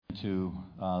to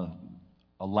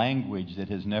a language that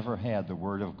has never had the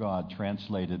Word of God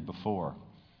translated before.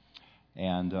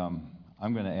 And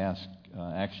I'm going to ask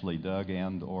actually Doug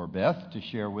and or Beth to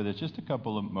share with us just a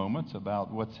couple of moments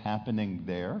about what's happening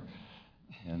there.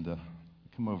 And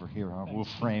come over here. We'll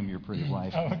frame your pretty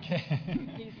wife.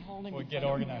 Okay. We'll get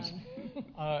organized.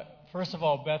 First of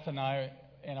all, Beth and I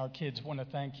and our kids want to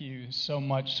thank you so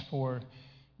much for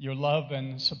your love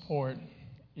and support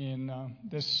in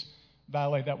this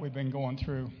valley that we've been going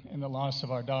through in the loss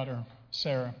of our daughter,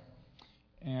 Sarah.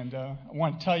 And I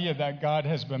want to tell you that God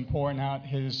has been pouring out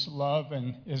His love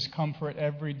and His comfort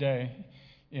every day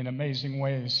in amazing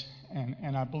ways.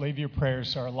 And I believe your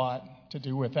prayers are a lot to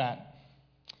do with that.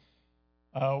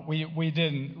 We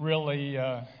didn't really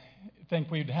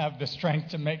think we'd have the strength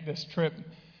to make this trip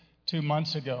 2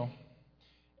 months ago.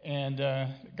 And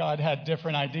God had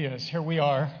different ideas. Here we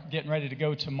are, getting ready to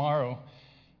go tomorrow.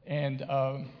 And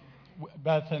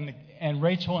Beth and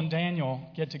Rachel and Daniel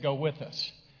get to go with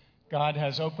us. God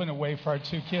has opened a way for our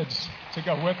 2 kids to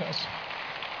go with us.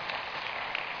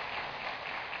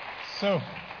 So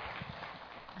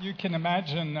you can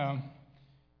imagine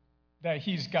that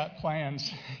He's got plans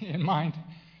in mind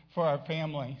for our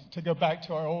family to go back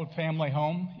to our old family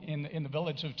home in the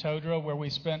village of Todra, where we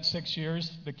spent 6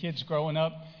 years, the kids growing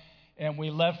up. And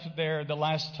we left there the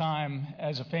last time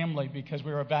as a family because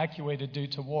we were evacuated due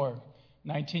to war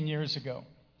 19 years ago.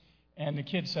 And the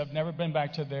kids have never been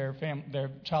back to their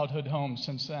childhood home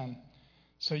since then.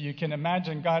 So you can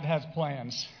imagine God has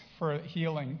plans for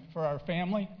healing for our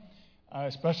family,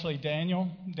 especially Daniel.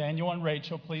 Daniel and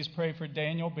Rachel, please pray for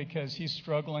Daniel because he's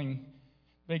struggling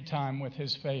big time with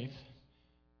his faith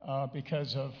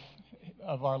because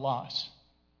of our loss.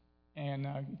 And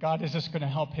God is just going to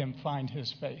help him find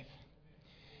his faith.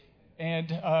 And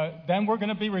then we're going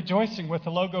to be rejoicing with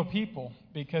the Logo people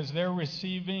because they're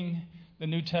receiving the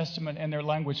New Testament in their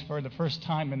language for the first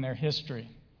time in their history.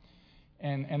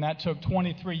 And that took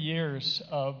 23 years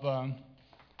of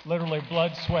literally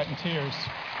blood, sweat, and tears.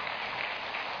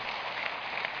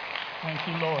 Thank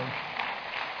you, Lord.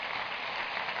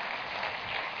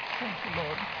 Thank you,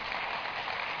 Lord.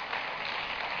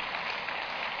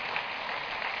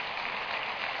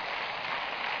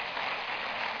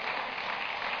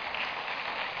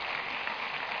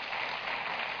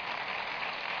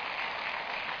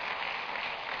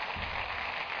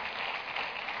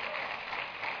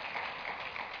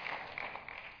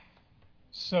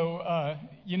 So,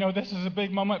 this is a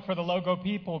big moment for the Logo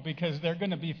people because they're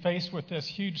going to be faced with this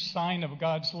huge sign of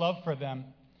God's love for them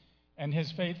and His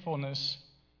faithfulness.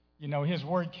 His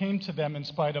word came to them in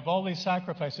spite of all these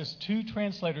sacrifices. 2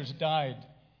 translators died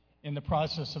in the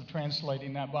process of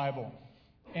translating that Bible.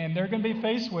 And they're going to be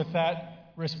faced with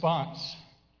that response.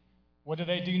 What do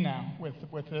they do now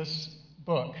with this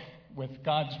book, with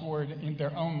God's word in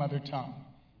their own mother tongue,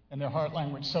 in their heart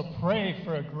language? So pray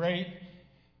for a great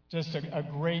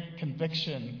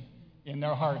conviction in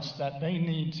their hearts that they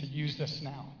need to use this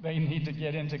now. They need to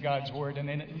get into God's word, and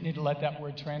they need to let that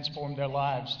word transform their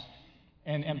lives.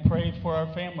 And pray for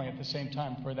our family at the same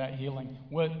time for that healing.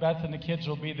 Beth and the kids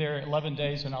will be there 11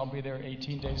 days, and I'll be there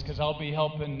 18 days because I'll be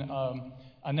helping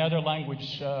another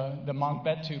language, the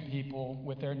Mangbetu people,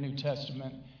 with their New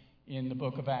Testament in the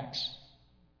book of Acts.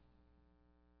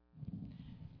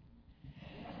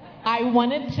 I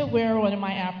wanted to wear one of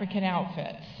my African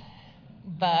outfits,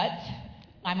 but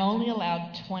I'm only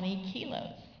allowed 20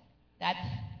 kilos. That's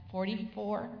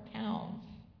 44 pounds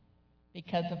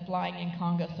because of flying in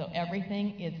Congo. So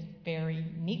everything is very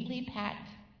neatly packed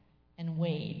and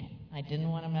weighed. I didn't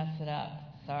want to mess it up.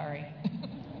 Sorry.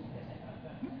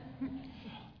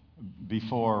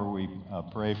 Before we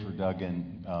pray for Doug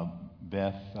and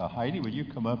Beth, Heidi, would you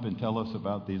come up and tell us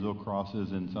about these little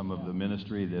crosses and some of the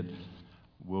ministry that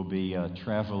will be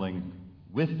traveling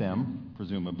with them,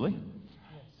 presumably?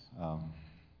 Yes.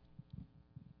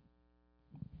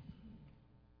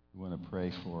 We want to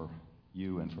pray for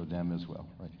you and for them as well.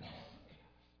 Right here.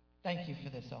 Thank you for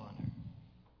this honor.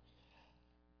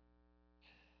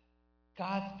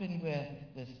 God's been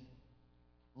with this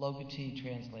Logotee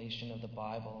translation of the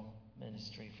Bible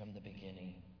ministry from the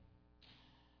beginning.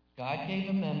 God gave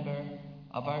a member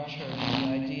of our church the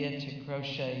idea to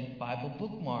crochet Bible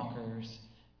bookmarkers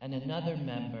and another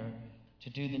member to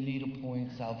do the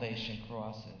needlepoint salvation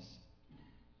crosses.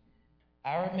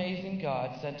 Our amazing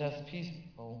God sent us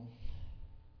people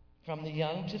from the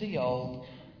young to the old,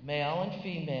 male and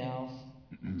females,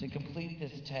 to complete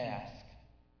this task.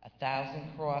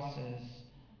 1,000 crosses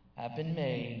have been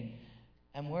made,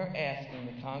 and we're asking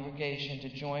the congregation to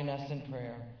join us in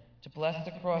prayer to bless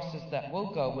the crosses that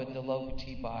will go with the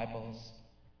Logotee Bibles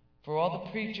for all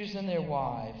the preachers and their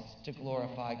wives to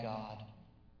glorify God.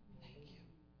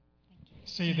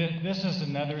 See, this is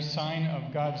another sign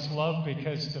of God's love,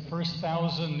 because the first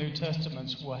 1,000 New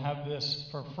Testaments will have this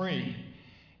for free.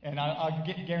 And I'll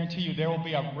guarantee you there will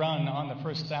be a run on the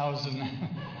first 1,000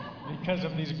 because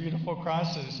of these beautiful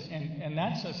crosses. And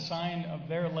that's a sign of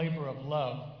their labor of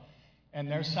love and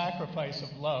their sacrifice of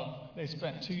love. They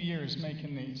spent 2 years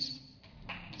making these.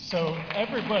 So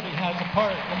everybody has a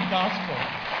part in the gospel.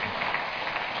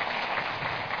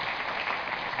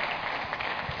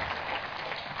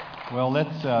 Well,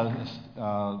 let's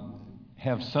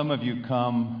have some of you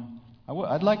come.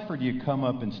 I'd like for you to come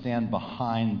up and stand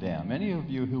behind them. Any of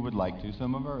you who would like to.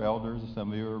 Some of our elders,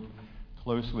 some of you are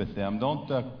close with them. Don't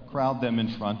crowd them in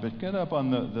front, but get up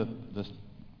on the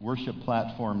worship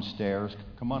platform stairs.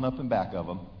 Come on up and back of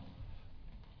them.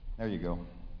 There you go.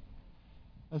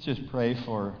 Let's just pray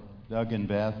for Doug and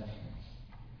Beth.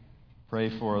 Pray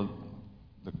for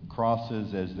the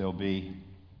crosses as they'll be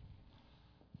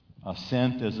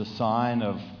sent as a sign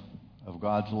of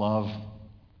God's love.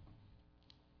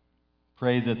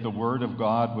 Pray that the Word of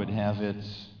God would have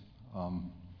its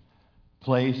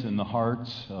place in the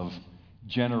hearts of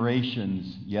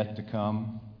generations yet to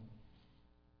come.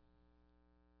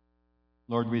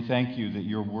 Lord, we thank you that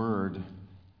your Word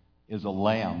is a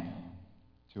lamp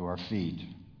to our feet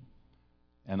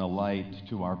and a light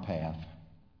to our path.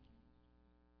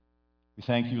 We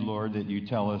thank you, Lord, that you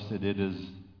tell us that it is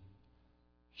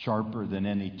sharper than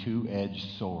any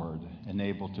two-edged sword and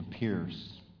able to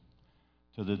pierce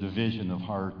to the division of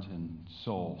heart and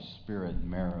soul, spirit and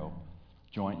marrow,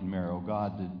 joint and marrow.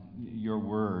 God, that your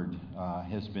word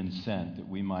has been sent that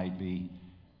we might be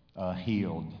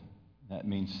healed. That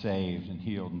means saved and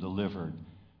healed and delivered.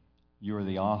 You are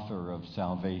the author of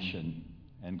salvation.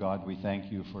 And God, we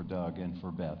thank you for Doug and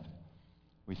for Beth.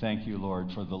 We thank you,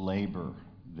 Lord, for the labor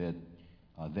that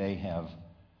they have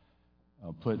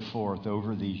put forth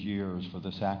over these years, for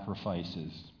the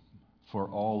sacrifices, for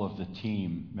all of the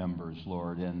team members,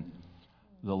 Lord, and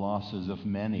the losses of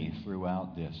many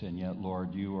throughout this. And yet,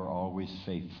 Lord, you are always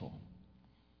faithful.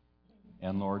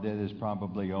 And Lord, it is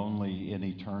probably only in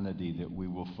eternity that we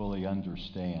will fully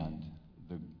understand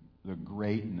the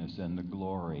greatness and the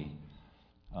glory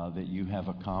that you have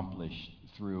accomplished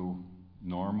through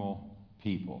normal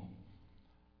people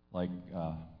like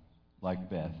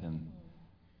Beth and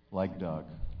like Doug,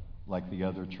 like the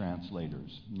other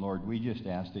translators. Lord, we just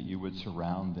ask that you would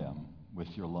surround them with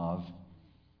your love,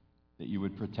 that you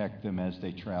would protect them as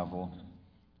they travel,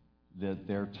 that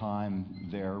their time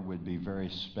there would be very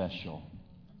special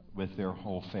with their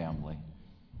whole family.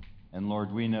 And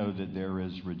Lord, we know that there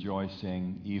is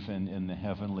rejoicing even in the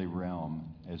heavenly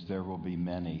realm, as there will be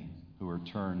many who are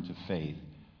turned to faith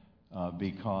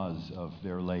because of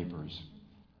their labors.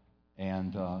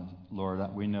 And Lord,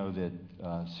 we know that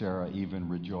Sarah even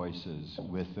rejoices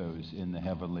with those in the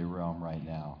heavenly realm right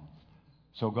now.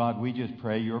 So God, we just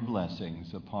pray your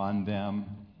blessings upon them,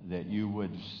 that you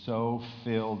would so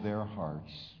fill their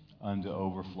hearts unto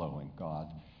overflowing, God,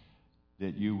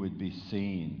 that you would be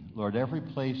seen. Lord, every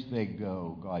place they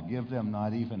go, God, give them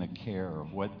not even a care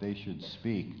of what they should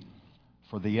speak,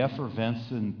 for the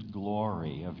effervescent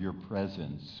glory of your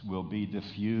presence will be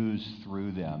diffused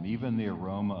through them, even the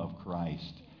aroma of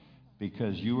Christ,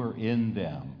 because you are in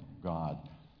them, God,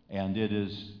 and it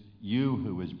is you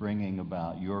who is bringing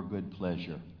about your good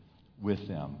pleasure with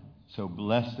them. So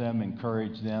bless them,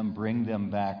 encourage them, bring them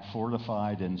back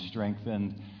fortified and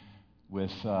strengthened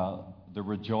with the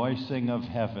rejoicing of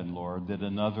heaven, Lord, that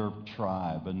another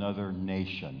tribe, another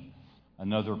nation,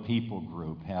 another people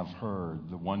group have heard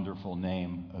the wonderful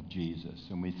name of Jesus.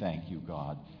 And we thank you,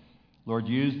 God. Lord,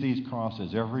 use these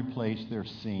crosses every place they're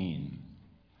seen.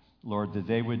 Lord, that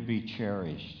they would be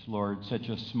cherished. Lord, such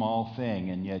a small thing,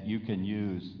 and yet you can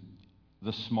use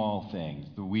the small things,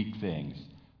 the weak things,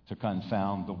 to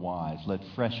confound the wise. Let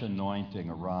fresh anointing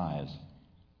arise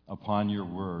upon your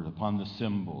word, upon the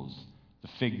symbols, the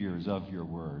figures of your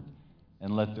word.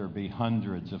 And let there be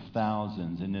hundreds of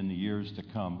thousands, and in the years to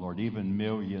come, Lord, even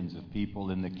millions of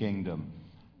people in the kingdom,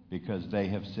 because they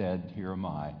have said, here am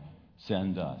I,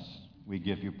 send us. We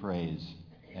give you praise,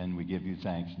 and we give you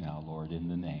thanks now, Lord, in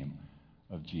the name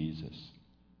of Jesus.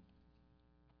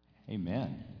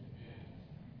 Amen.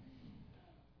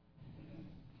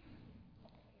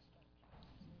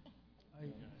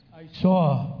 I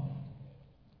saw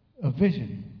a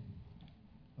vision,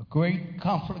 a great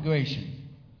conflagration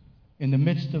in the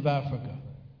midst of Africa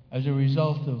as a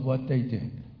result of what they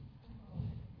did.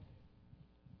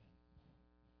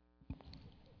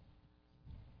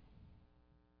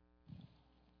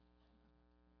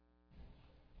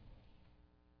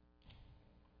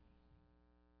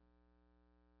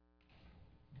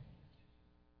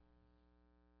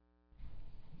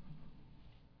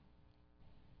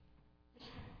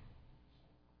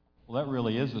 Well, that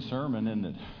really is a sermon, isn't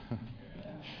it?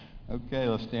 Okay,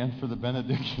 let's stand for the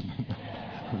benediction.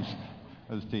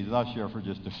 I was teasing. I'll share for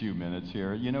just a few minutes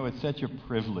here. You know, it's such a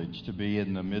privilege to be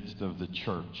in the midst of the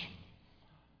church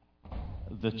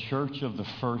of the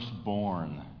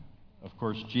firstborn. Of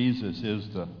course, Jesus is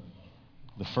the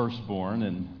firstborn,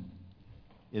 and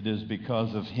it is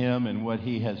because of him and what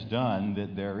he has done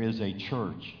that there is a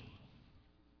church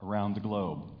around the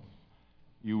globe.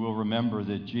 You will remember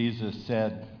that Jesus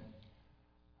said,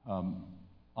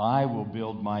 I will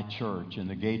build my church, and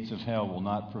the gates of hell will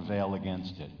not prevail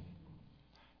against it.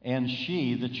 And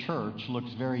she, the church,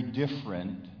 looks very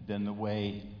different than the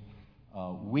way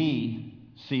we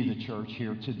see the church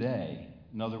here today.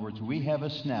 In other words, we have a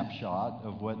snapshot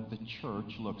of what the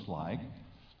church looks like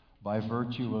by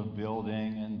virtue of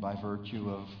building and by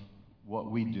virtue of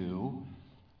what we do.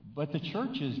 But the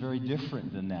church is very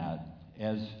different than that.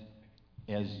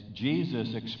 As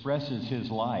Jesus expresses his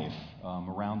life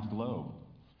around the globe.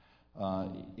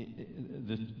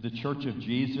 The Church of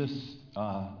Jesus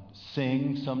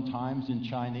sing sometimes in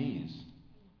Chinese.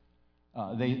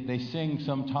 They sing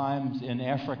sometimes in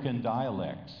African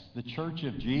dialects. The Church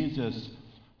of Jesus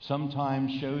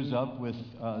sometimes shows up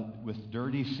with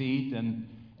dirty feet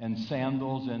and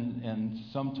sandals and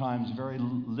sometimes very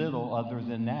little other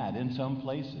than that in some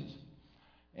places.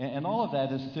 And all of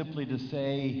that is simply to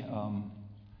say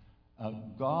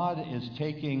God is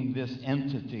taking this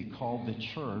entity called the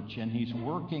church and he's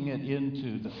working it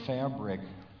into the fabric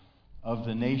of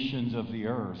the nations of the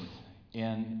earth.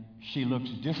 And she looks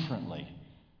differently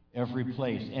every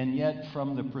place. And yet,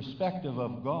 from the perspective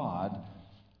of God,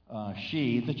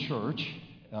 she, the church,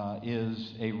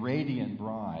 is a radiant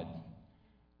bride.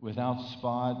 Without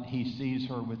spot, he sees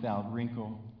her without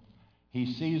wrinkle.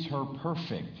 He sees her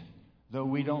perfect. Though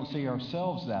we don't see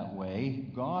ourselves that way,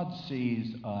 God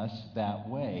sees us that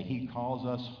way. He calls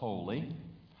us holy,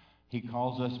 he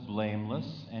calls us blameless,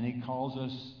 and he calls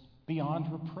us beyond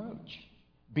reproach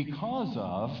because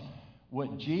of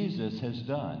what Jesus has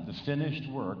done, the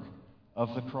finished work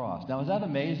of the cross. Now, is that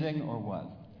amazing or what?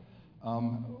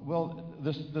 Well,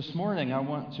 this morning I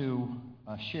want to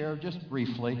share just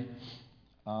briefly.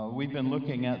 We've been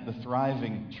looking at the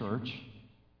thriving church,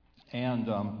 and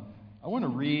I want to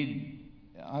read.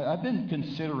 I've been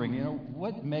considering,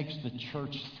 what makes the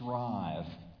church thrive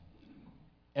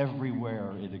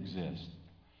everywhere it exists.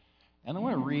 And I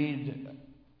want to read,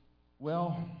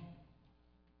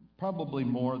 probably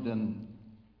more than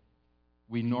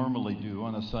we normally do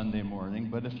on a Sunday morning.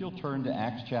 But if you'll turn to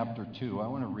Acts chapter 2, I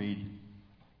want to read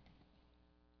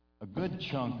a good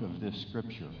chunk of this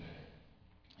scripture.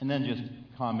 And then just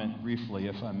comment briefly,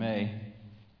 if I may.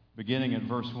 Beginning at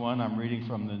verse 1, I'm reading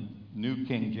from the New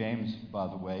King James, by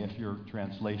the way, if your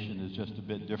translation is just a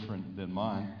bit different than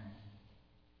mine.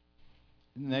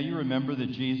 Now you remember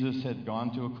that Jesus had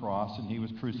gone to a cross and he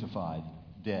was crucified,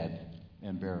 dead,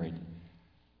 and buried.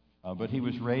 But he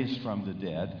was raised from the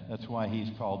dead. That's why he's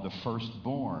called the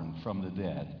firstborn from the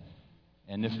dead.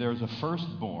 And if there's a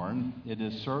firstborn, it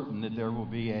is certain that there will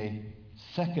be a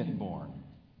secondborn.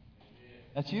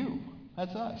 That's you.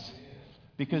 That's us.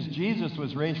 Because Jesus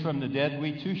was raised from the dead,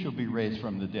 we too shall be raised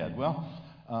from the dead. Well,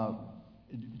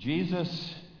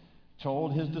 Jesus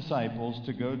told his disciples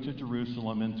to go to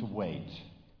Jerusalem and to wait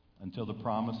until the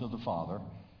promise of the Father.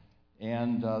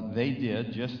 And they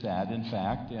did just that, in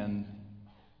fact. And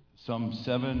some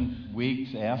 7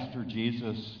 weeks after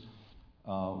Jesus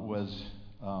was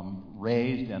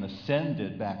raised and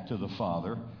ascended back to the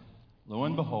Father, lo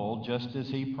and behold, just as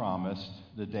he promised,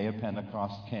 the day of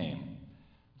Pentecost came.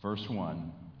 Verse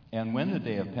 1, and when the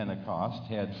day of Pentecost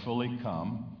had fully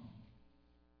come,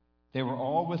 they were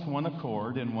all with one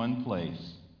accord in one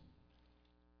place,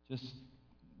 just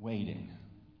waiting.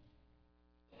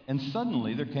 And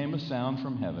suddenly there came a sound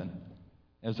from heaven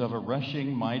as of a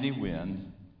rushing mighty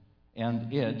wind,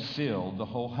 and it filled the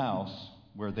whole house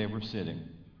where they were sitting.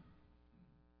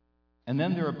 And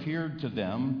then there appeared to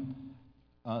them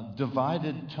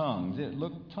divided tongues. It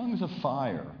looked tongues of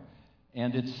fire.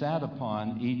 And it sat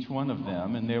upon each one of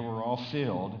them, and they were all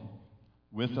filled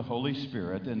with the Holy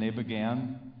Spirit, and they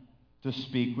began to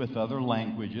speak with other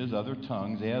languages, other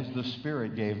tongues, as the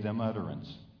Spirit gave them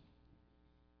utterance.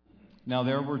 Now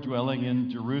there were dwelling in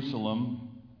Jerusalem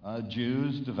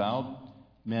Jews, devout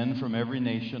men from every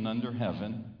nation under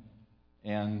heaven.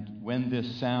 And when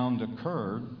this sound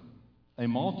occurred, a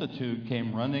multitude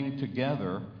came running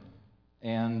together,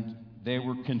 and they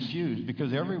were confused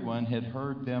because everyone had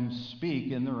heard them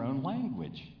speak in their own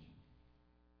language.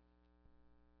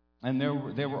 And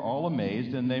they were all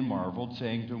amazed, and they marveled,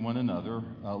 saying to one another,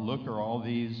 look, are all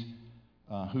these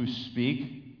who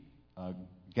speak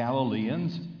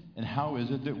Galileans? And how is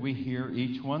it that we hear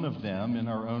each one of them in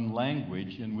our own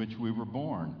language in which we were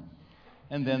born?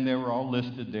 And then they were all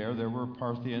listed there. There were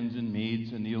Parthians and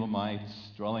Medes and Elamites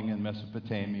dwelling in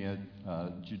Mesopotamia,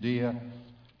 Judea,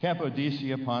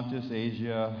 Cappadocia, Pontus,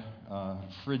 Asia,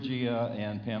 Phrygia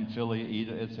and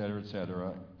Pamphylia, etc.,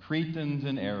 etc., Cretans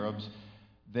and Arabs.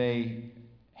 They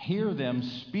hear them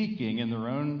speaking in their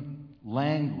own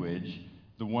language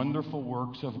the wonderful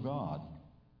works of God.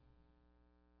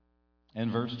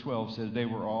 And verse 12 says, they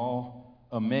were all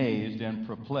amazed and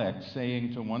perplexed,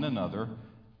 saying to one another,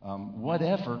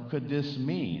 whatever could this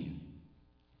mean?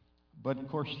 But of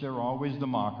course, there are always the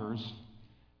mockers,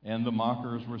 and the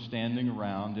mockers were standing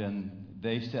around, and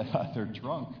they said, they're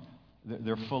drunk.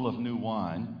 They're full of new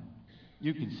wine.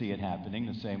 You can see it happening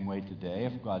the same way today.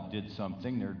 If God did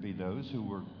something, there'd be those who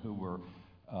were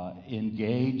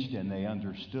engaged, and they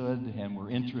understood and were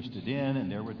interested in,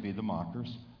 and there would be the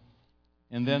mockers.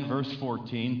 And then verse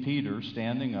 14, Peter,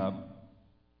 standing up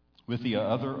with the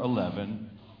other 11,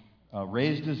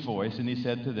 raised his voice, and he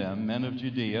said to them, men of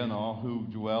Judea and all who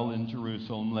dwell in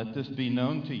Jerusalem, let this be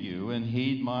known to you, and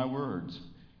heed my words.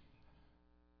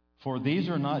 For these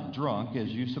are not drunk, as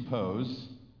you suppose,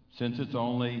 since it's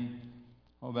only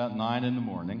about 9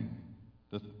 a.m,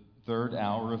 the third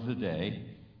hour of the day.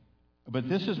 But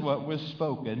this is what was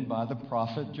spoken by the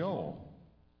prophet Joel.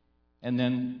 And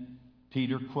then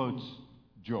Peter quotes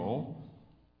Joel,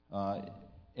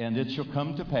 and it shall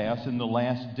come to pass in the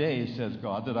last days, says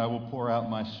God, that I will pour out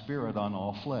my spirit on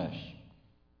all flesh.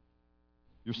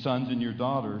 Your sons and your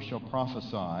daughters shall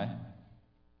prophesy.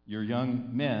 Your young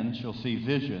men shall see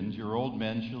visions. Your old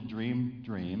men shall dream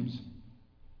dreams.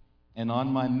 And on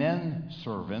my men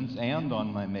servants and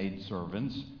on my maid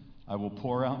servants I will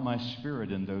pour out my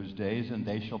spirit in those days, and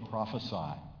they shall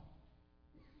prophesy.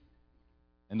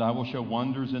 And I will show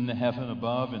wonders in the heaven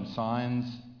above and signs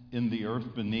in the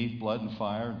earth beneath, blood and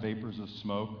fire, and vapors of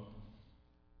smoke.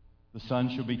 The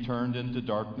sun shall be turned into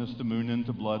darkness, the moon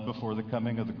into blood before the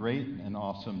coming of the great and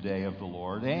awesome day of the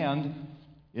Lord. And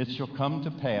it shall come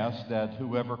to pass that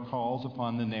whoever calls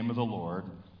upon the name of the Lord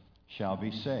shall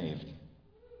be saved.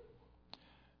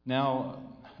 Now,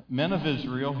 men of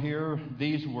Israel, hear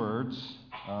these words,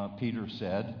 Peter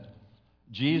said.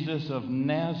 Jesus of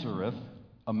Nazareth,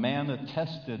 a man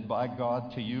attested by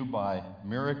God to you by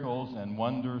miracles and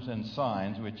wonders and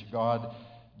signs which God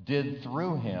did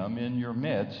through him in your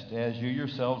midst, as you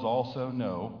yourselves also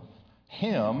know,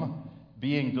 him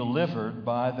being delivered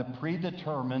by the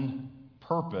predetermined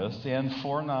purpose and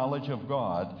foreknowledge of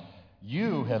God,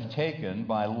 you have taken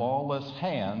by lawless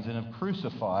hands and have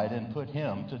crucified and put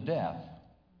him to death.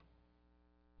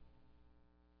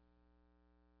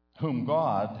 Whom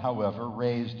God, however,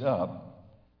 raised up,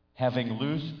 having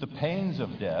loosed the pains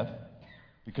of death,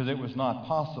 because it was not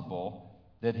possible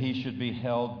that he should be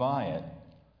held by it.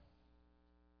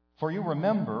 For you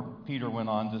remember, Peter went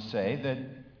on to say, that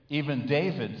even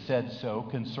David said so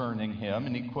concerning him,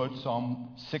 and he quotes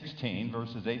Psalm 16,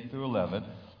 verses 8 through 11.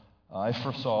 I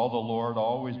foresaw the Lord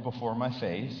always before my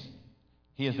face.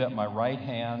 He is at my right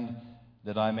hand,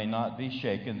 that I may not be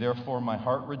shaken. Therefore my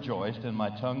heart rejoiced, and my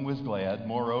tongue was glad.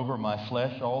 Moreover, my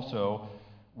flesh also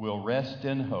will rest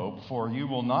in hope. For you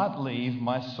will not leave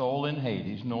my soul in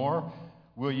Hades, nor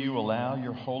will you allow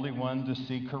your Holy One to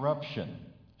see corruption.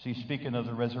 See, speaking of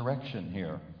the resurrection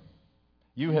here.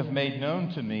 You have made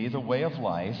known to me the way of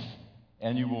life,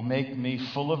 and you will make me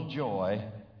full of joy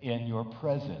in your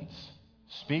presence.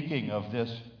 Speaking of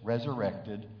this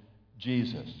resurrected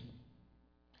Jesus.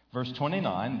 Verse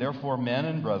 29, therefore, men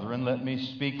and brethren, let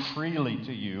me speak freely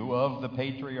to you of the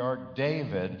patriarch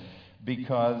David,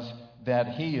 because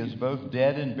that he is both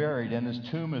dead and buried, and his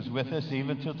tomb is with us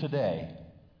even till today.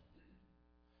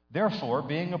 Therefore,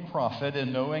 being a prophet,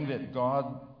 and knowing that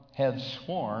God had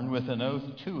sworn with an oath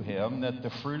to him that the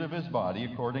fruit of his body,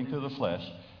 according to the flesh,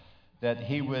 that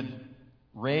he would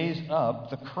raise up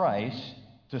the Christ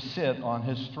to sit on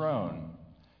his throne.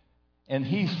 And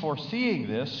he, foreseeing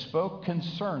this, spoke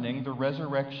concerning the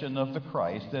resurrection of the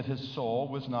Christ, that his soul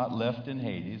was not left in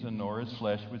Hades, and nor his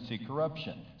flesh would see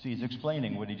corruption. See, he's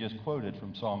explaining what he just quoted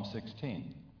from Psalm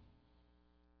 16.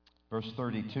 Verse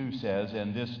 32 says,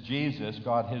 and this Jesus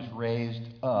God has raised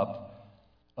up,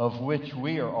 of which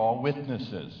we are all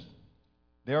witnesses.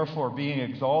 Therefore, being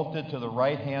exalted to the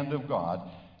right hand of God,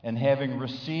 and having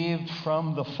received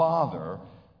from the Father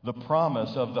the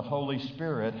promise of the Holy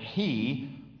Spirit,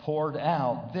 he poured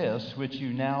out this which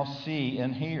you now see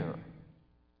and hear.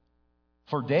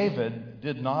 For David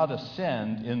did not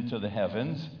ascend into the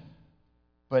heavens,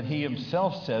 but he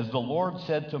himself says, the Lord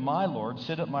said to my Lord,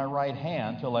 sit at my right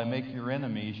hand till I make your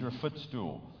enemies your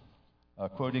footstool.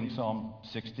 Quoting Psalm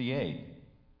 68.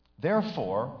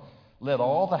 Therefore, let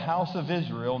all the house of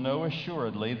Israel know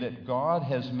assuredly that God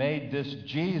has made this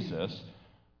Jesus,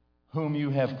 whom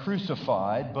you have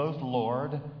crucified, both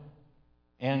Lord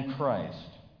and Christ.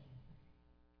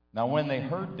 Now when they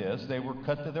heard this, they were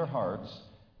cut to their hearts,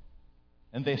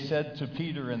 and they said to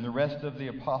Peter and the rest of the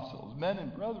apostles, Men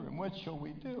and brethren, what shall we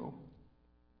do?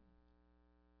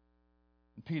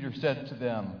 And Peter said to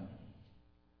them,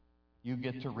 You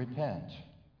get to repent.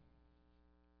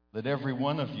 Let every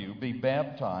one of you be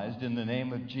baptized in the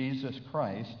name of Jesus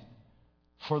Christ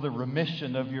for the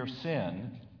remission of your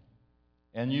sin,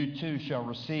 and you too shall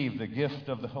receive the gift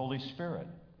of the Holy Spirit.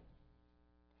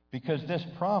 Because this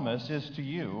promise is to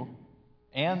you,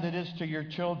 and it is to your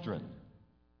children,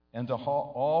 and to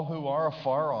all who are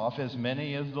afar off, as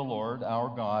many as the Lord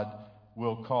our God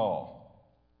will call.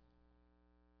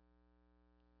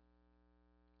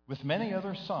 With many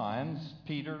other signs,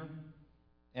 Peter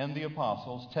and the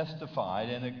apostles testified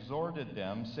and exhorted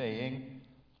them, saying,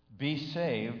 Be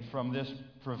saved from this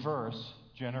perverse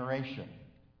generation.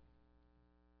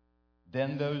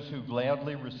 Then those who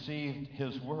gladly received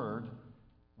his word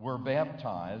were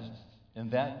baptized,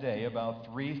 and that day about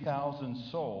 3,000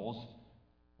 souls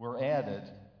were added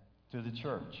to the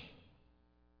church.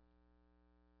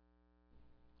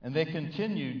 And they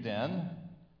continued then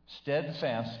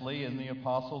steadfastly in the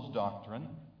apostles' doctrine,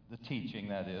 the teaching,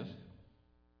 that is.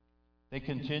 They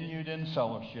continued in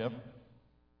fellowship,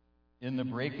 in the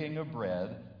breaking of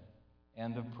bread,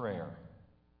 and of prayer.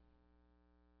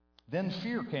 Then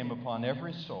fear came upon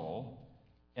every soul,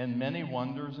 and many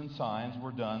wonders and signs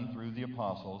were done through the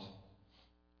apostles.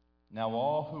 Now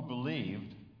all who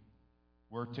believed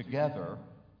were together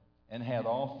and had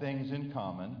all things in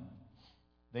common.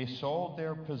 They sold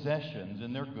their possessions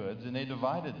and their goods, and they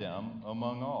divided them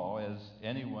among all as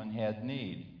anyone had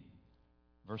need.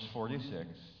 Verse 46,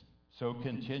 So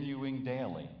continuing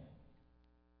daily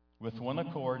with one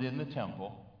accord in the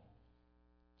temple,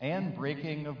 and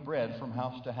breaking of bread from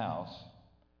house to house,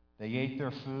 they ate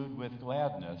their food with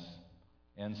gladness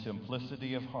and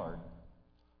simplicity of heart,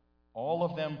 all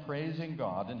of them praising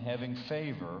God and having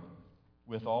favor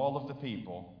with all of the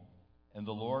people. And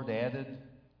the Lord added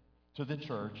to the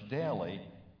church daily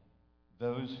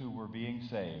those who were being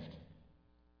saved.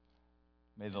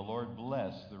 May the Lord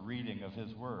bless the reading of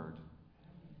his word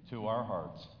to our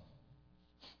hearts.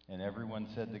 And everyone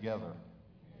said together,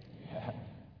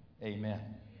 Amen.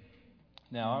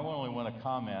 Now, I only want to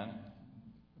comment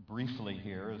briefly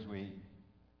here as we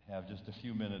have just a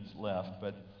few minutes left,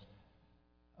 but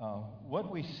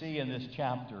what we see in this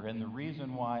chapter, and the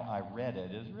reason why I read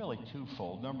it, is really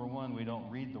twofold. Number one, we don't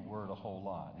read the Word a whole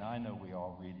lot. Now, I know we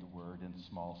all read the Word in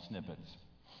small snippets.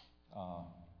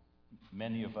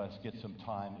 Many of us get some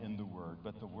time in the Word,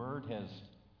 but the Word has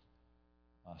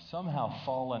somehow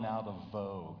fallen out of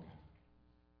vogue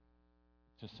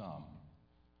to some.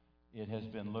 It has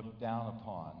been looked down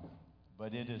upon,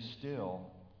 but it is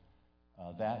still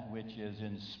that which is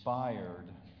inspired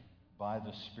by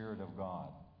the Spirit of God.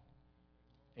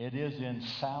 It is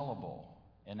infallible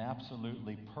and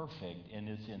absolutely perfect in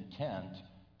its intent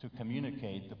to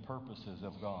communicate the purposes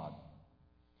of God.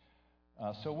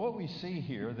 So what we see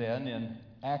here then in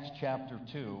Acts chapter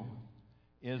 2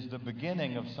 is the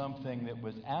beginning of something that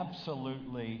was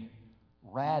absolutely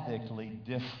radically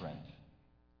different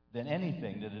than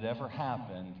anything that had ever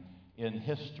happened in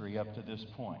history up to this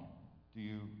point. Do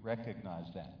you recognize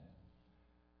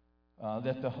that?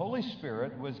 That the Holy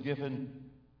Spirit was given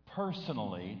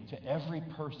personally to every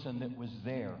person that was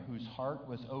there, whose heart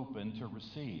was open to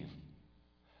receive.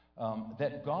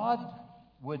 That God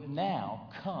would now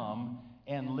come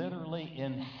and literally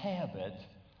inhabit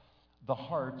the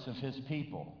hearts of his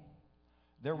people.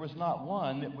 There was not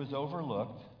one that was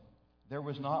overlooked. There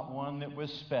was not one that was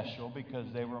special because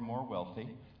they were more wealthy.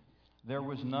 There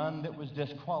was none that was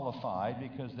disqualified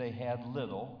because they had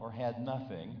little or had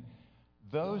nothing.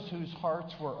 Those whose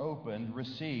hearts were opened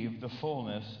received the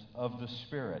fullness of the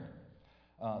Spirit.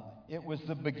 It was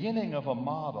the beginning of a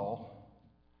model,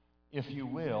 if you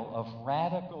will, of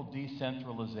radical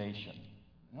decentralization.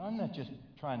 Now, I'm not just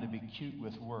trying to be cute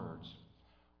with words.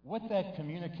 What that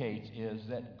communicates is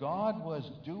that God was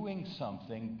doing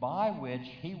something by which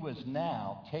he was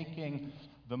now taking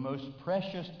the most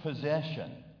precious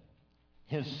possession,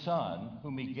 his Son,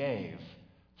 whom he gave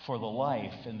for the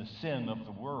life and the sin of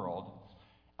the world,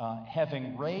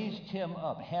 having raised him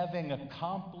up, having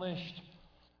accomplished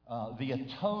the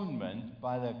atonement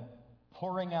by the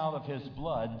pouring out of his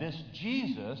blood. This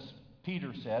Jesus,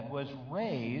 Peter said, was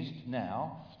raised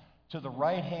now to the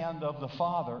right hand of the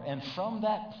Father. And from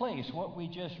that place, what we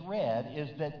just read is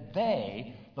that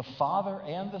they, the Father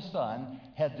and the Son,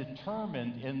 had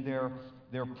determined in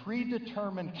their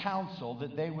predetermined counsel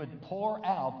that they would pour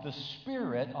out the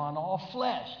Spirit on all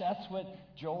flesh. That's what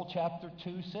Joel chapter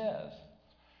 2 says.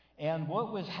 And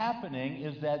what was happening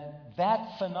is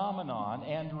that phenomenon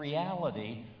and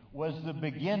reality was the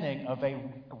beginning of a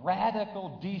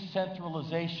radical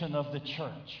decentralization of the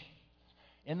church.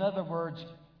 In other words,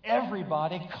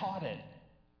 everybody caught it.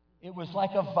 It was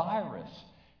like a virus.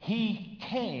 He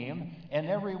came, and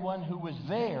everyone who was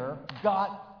there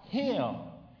got him,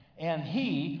 and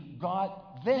he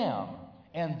got them.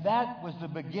 And that was the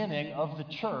beginning of the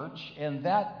church, and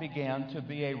that began to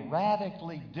be a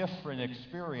radically different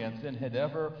experience than had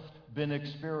ever been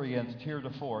experienced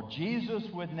heretofore. Jesus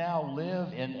would now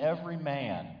live in every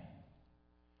man,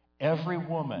 every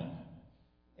woman,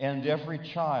 and every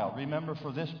child. Remember,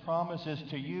 for this promise is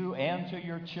to you and to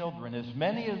your children, as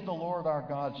many as the Lord our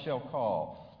God shall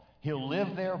call. He'll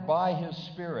live there by His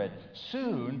Spirit.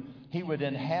 Soon He would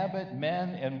inhabit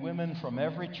men and women from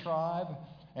every tribe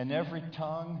and every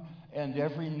tongue and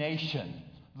every nation,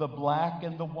 the black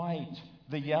and the white,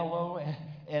 the yellow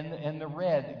and the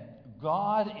red.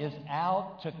 God is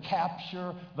out to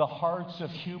capture the hearts of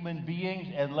human beings.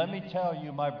 And let me tell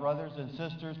you, my brothers and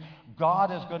sisters,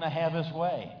 God is going to have His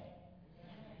way.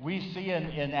 We see an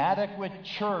inadequate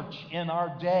church in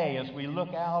our day as we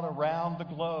look out around the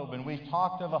globe. And we've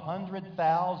talked of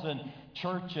 100,000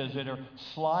 churches that are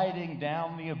sliding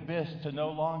down the abyss to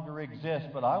no longer exist.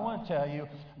 But I want to tell you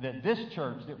that this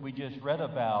church that we just read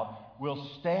about will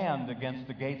stand against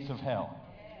the gates of hell.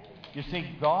 You see,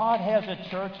 God has a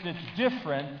church that's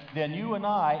different than you and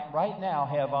I right now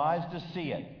have eyes to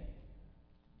see it.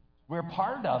 We're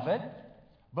part of it,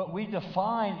 but we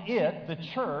define it, the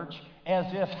church, as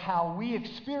if how we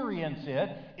experience it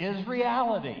is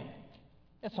reality.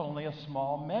 It's only a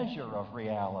small measure of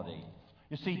reality.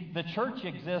 You see, the church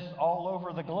exists all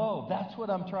over the globe. That's what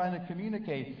I'm trying to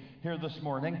communicate here this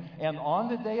morning. And on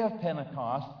the day of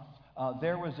Pentecost,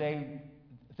 there was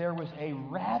a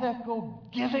radical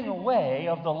giving away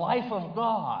of the life of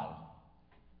God.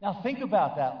 Now think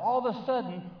about that. All of a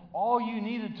sudden, all you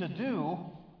needed to do,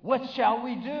 what shall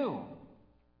we do?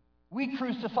 We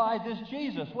crucified this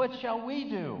Jesus. What shall we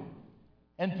do?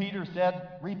 And Peter said,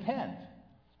 repent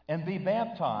and be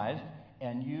baptized,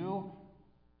 and you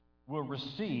will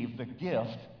receive the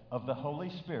gift of the Holy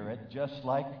Spirit just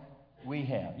like we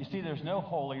have. You see, there's no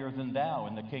holier than thou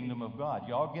in the kingdom of God.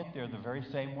 Y'all get there the very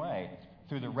same way,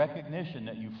 through the recognition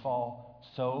that you fall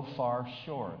so far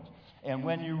short. And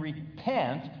when you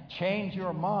repent, change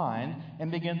your mind, and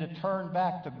begin to turn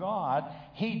back to God,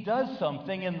 He does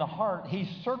something in the heart. He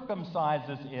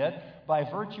circumcises it by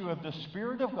virtue of the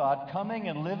Spirit of God coming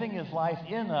and living His life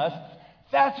in us.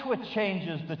 That's what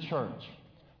changes the church.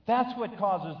 That's what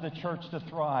causes the church to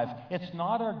thrive. It's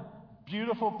not our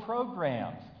beautiful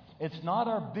programs. It's not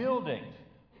our buildings.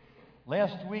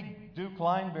 Last week, Duke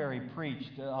Lineberry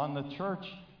preached on the church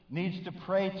needs to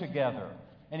pray together.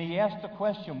 And he asked the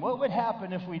question, what would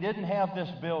happen if we didn't have this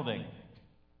building?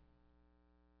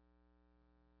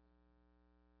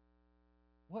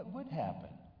 What would happen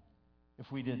if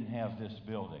we didn't have this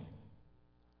building?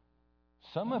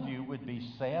 Some of you would be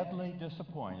sadly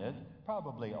disappointed,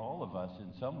 probably all of us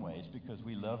in some ways, because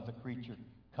we love the creature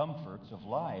comforts of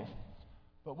life.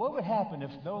 But what would happen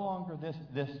if no longer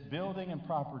this building and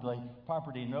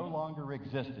property no longer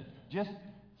existed? Just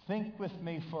think with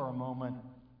me for a moment.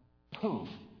 Poof,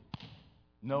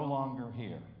 no longer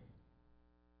here.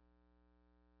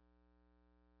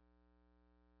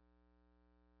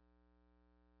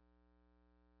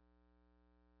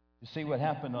 You see, what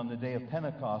happened on the day of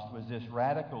Pentecost was this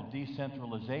radical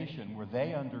decentralization where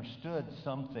they understood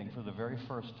something for the very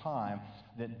first time,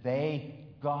 that they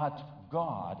got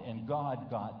God and God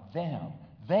got them.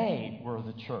 They were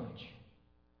the church.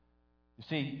 You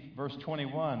see, verse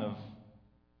 21 of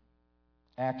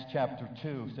Acts chapter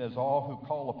 2 says, all who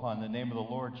call upon the name of the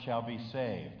Lord shall be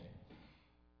saved.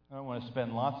 I don't want to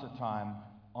spend lots of time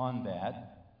on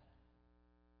that,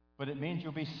 but it means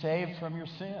you'll be saved from your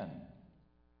sin.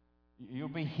 You'll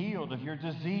be healed of your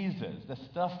diseases, the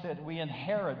stuff that we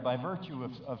inherit by virtue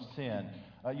of sin.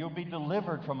 You'll be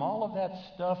delivered from all of that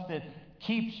stuff that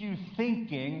keeps you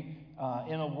thinking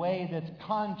in a way that's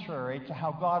contrary to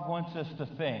how God wants us to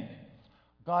think.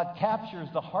 God captures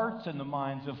the hearts and the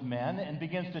minds of men and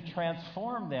begins to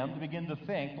transform them to begin to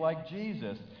think like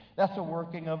Jesus. That's a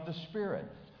working of the Spirit.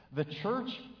 The church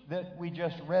that we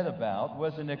just read about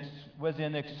was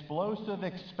in explosive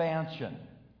expansion.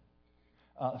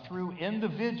 through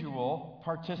individual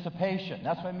participation.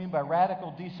 That's what I mean by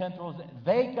radical decentralization.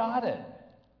 They got it.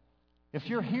 If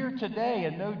you're here today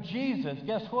and know Jesus,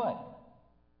 guess what?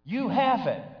 You have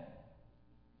it.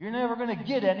 You're never going to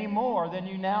get any more than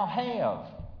you now have.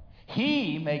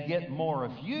 He may get more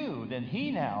of you than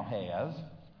he now has.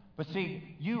 But see,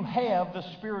 you have the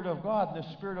Spirit of God, and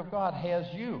the Spirit of God has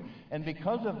you. And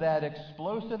because of that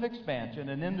explosive expansion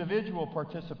and individual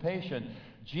participation,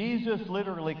 Jesus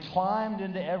literally climbed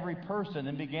into every person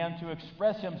and began to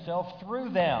express himself through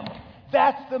them.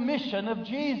 That's the mission of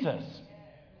Jesus.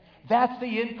 That's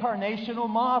the incarnational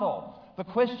model. The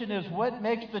question is, what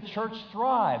makes the church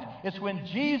thrive? It's when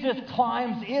Jesus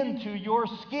climbs into your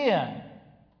skin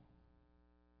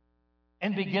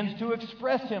and begins to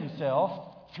express himself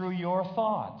through your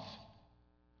thoughts,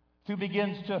 who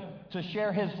begins to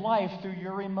share his life through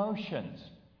your emotions.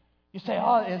 You say,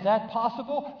 oh, is that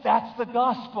possible? That's the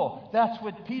gospel. That's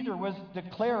what Peter was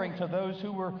declaring to those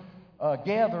who were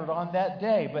gathered on that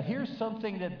day. But here's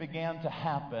something that began to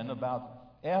happen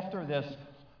after this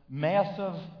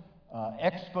massive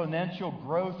exponential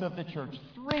growth of the church,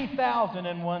 3,000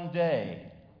 in one day.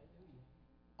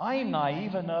 I'm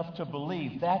naive enough to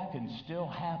believe that can still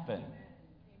happen.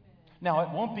 Now, it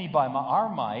won't be by our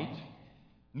might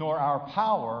nor our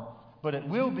power, but it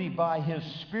will be by his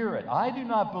Spirit. I do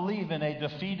not believe in a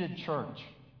defeated church.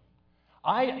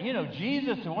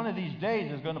 Jesus one of these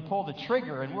days is going to pull the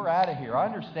trigger and we're out of here. I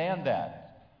understand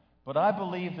that. But I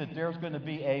believe that there's going to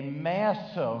be a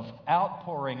massive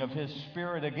outpouring of his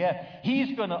Spirit again.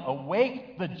 He's going to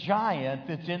awake the giant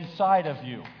that's inside of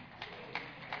you.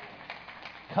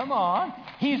 Come on.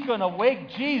 He's going to wake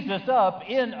Jesus up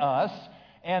in us.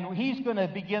 And he's going to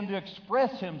begin to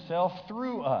express himself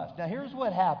through us. Now, here's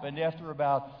what happened after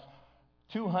about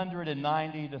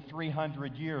 290 to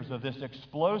 300 years of this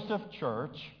explosive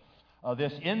church,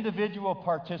 this individual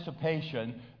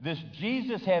participation, this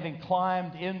Jesus having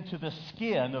climbed into the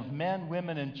skin of men,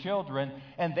 women, and children,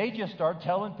 and they just start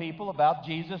telling people about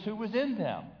Jesus who was in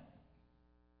them.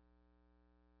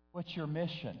 What's your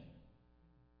mission?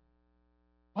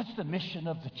 What's the mission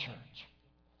of the church?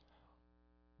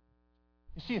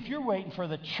 You see, if you're waiting for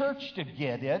the church to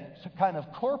get it, so kind of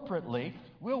corporately,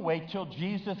 we'll wait till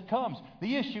Jesus comes.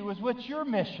 The issue is, what's your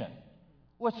mission?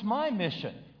 What's my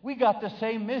mission? We got the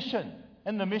same mission,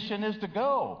 and the mission is to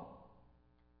go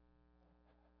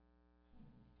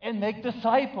and make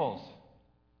disciples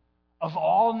of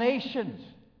all nations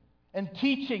and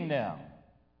teaching them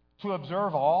to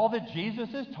observe all that Jesus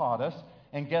has taught us.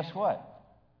 And guess what?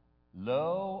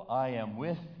 Lo, I am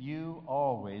with you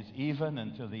always, even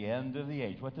until the end of the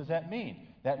age. What does that mean?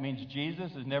 That means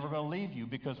Jesus is never going to leave you,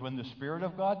 because when the Spirit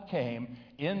of God came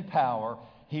in power,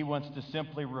 he wants to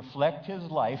simply reflect his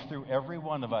life through every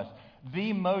one of us.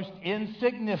 The most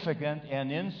insignificant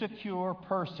and insecure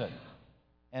person,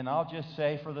 and I'll just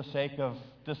say for the sake of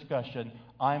discussion,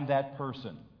 I'm that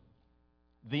person.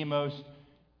 The most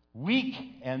weak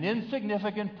and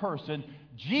insignificant person,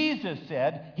 Jesus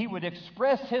said he would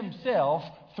express himself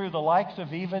through the likes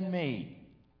of even me.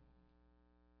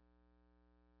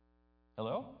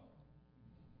 Hello?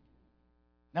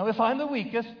 Now, if I'm the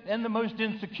weakest and the most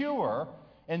insecure,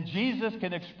 and Jesus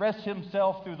can express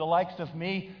himself through the likes of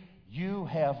me, you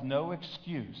have no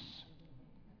excuse.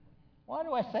 Why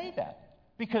do I say that?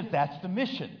 Because that's the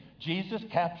mission. Jesus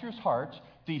captures hearts,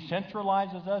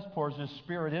 decentralizes us, pours his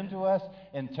Spirit into us,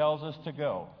 and tells us to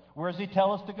go. Where does he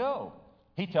tell us to go?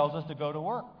 He tells us to go to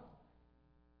work.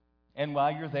 And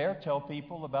while you're there, tell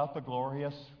people about the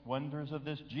glorious wonders of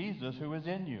this Jesus who is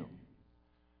in you.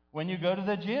 When you go to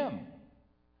the gym,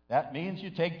 that means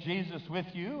you take Jesus with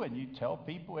you and you tell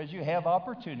people as you have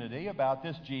opportunity about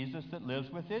this Jesus that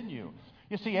lives within you.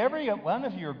 You see, every one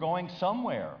of you are going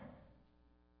somewhere.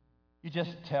 You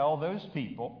just tell those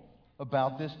people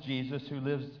about this Jesus who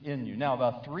lives in you. Now,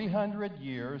 about 300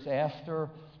 years after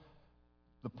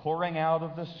the pouring out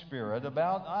of the Spirit,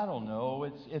 about, I don't know,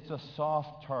 it's a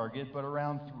soft target, but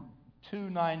around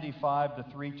 295 to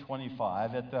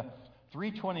 325. At the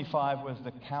 325 was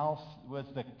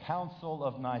the Council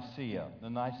of Nicaea. The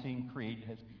Nicene Creed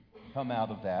has come out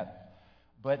of that.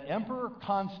 But Emperor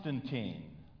Constantine,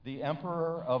 the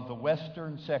emperor of the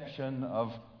western section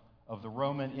of the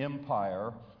Roman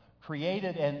Empire,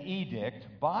 created an edict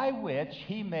by which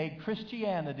he made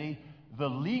Christianity the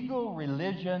legal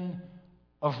religion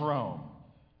of Rome.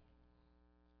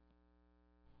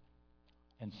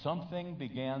 And something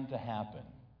began to happen.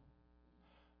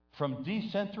 From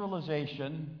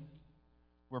decentralization,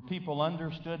 where people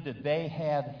understood that they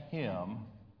had him,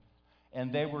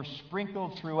 and they were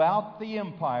sprinkled throughout the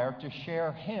empire to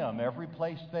share him every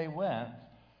place they went,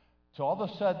 So all of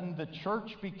a sudden, the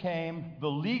church became the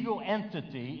legal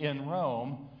entity in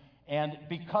Rome, and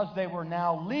because they were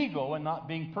now legal and not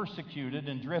being persecuted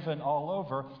and driven all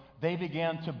over, they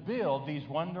began to build these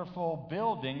wonderful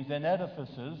buildings and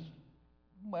edifices,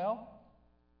 well,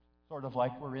 sort of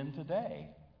like we're in today.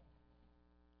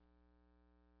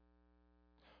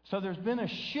 So there's been a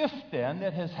shift then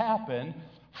that has happened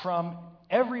from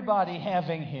everybody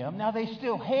having him. Now they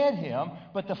still had him,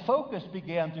 but the focus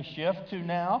began to shift to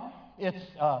now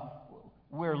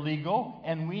we're legal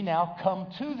and we now come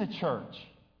to the church.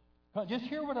 Just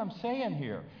hear what I'm saying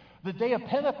here. The day of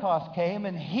Pentecost came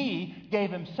and he gave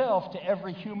himself to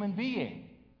every human being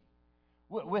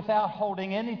without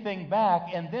holding anything back.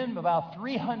 And then about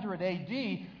 300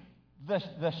 A.D.,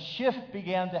 the shift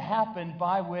began to happen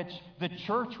by which the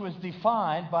church was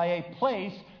defined by a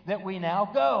place that we now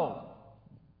go.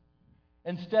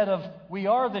 Instead of we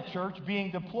are the church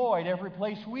being deployed every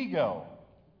place we go.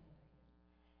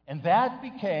 And that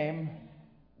became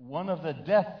one of the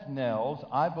death knells,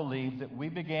 I believe, that we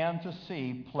began to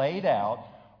see played out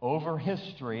over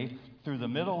history through the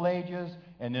Middle Ages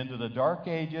and into the Dark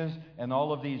Ages and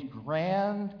all of these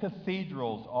grand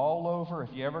cathedrals all over.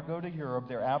 If you ever go to Europe,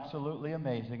 they're absolutely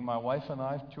amazing. My wife and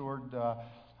I have toured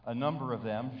a number of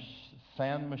them,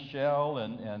 Saint Michel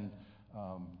and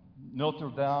Notre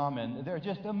Dame, and they're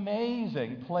just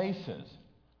amazing places.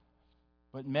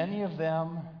 But many of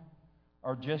them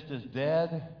are just as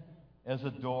dead as a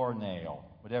doornail,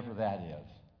 whatever that is.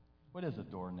 What is a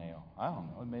doornail? I don't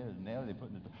know. Maybe it's a nail they put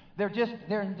in the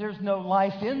door. There's no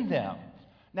life in them.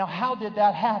 Now, how did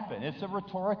that happen? It's a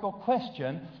rhetorical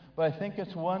question, but I think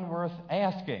it's one worth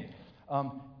asking.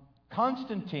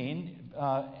 Constantine,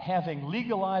 having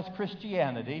legalized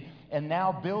Christianity and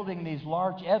now building these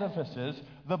large edifices,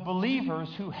 the believers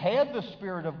who had the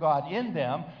Spirit of God in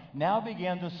them now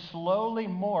began to slowly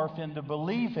morph into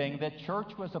believing that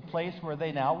church was a place where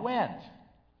they now went.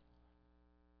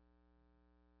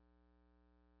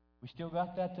 We still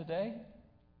got that today?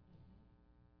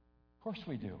 Of course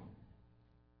we do.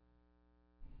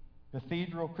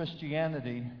 Cathedral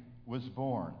Christianity was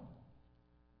born.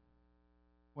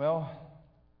 Well,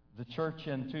 the church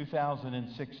in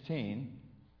 2016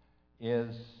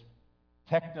 is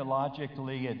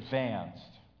technologically advanced.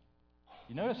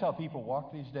 You notice how people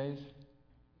walk these days?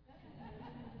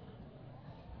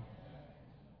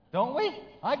 Don't we?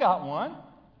 I got one.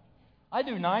 I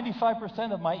do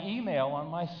 95% of my email on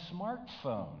my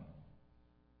smartphone.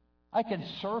 I can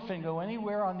surf and go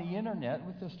anywhere on the internet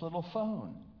with this little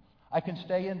phone. I can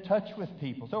stay in touch with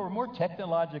people. So we're more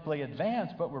technologically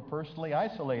advanced, but we're personally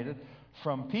isolated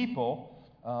from people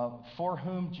for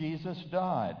whom Jesus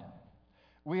died.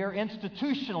 We are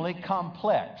institutionally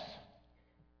complex,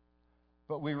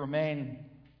 but we remain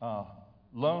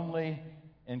lonely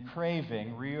and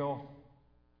craving real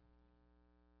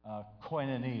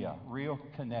koinonia, real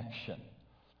connection,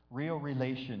 real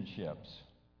relationships.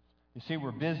 You see,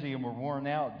 we're busy and we're worn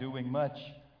out doing much,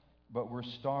 but we're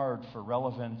starved for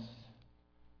relevance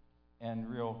and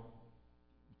real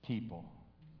people,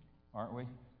 aren't we?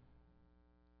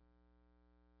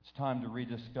 It's time to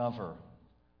rediscover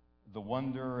the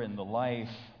wonder and the life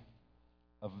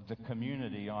of the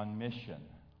community on mission.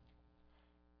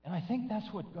 And I think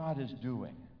that's what God is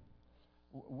doing.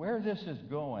 Where this is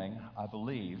going, I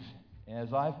believe,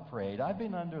 as I've prayed, I've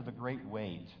been under the great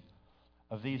weight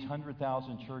of these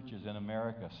 100,000 churches in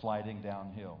America sliding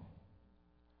downhill.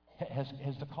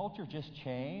 Has the culture just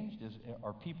changed?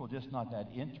 Are people just not that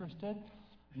interested?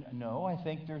 No, I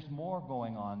think there's more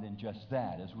going on than just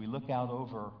that. As we look out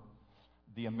over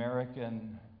the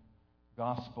American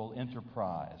gospel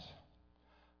enterprise,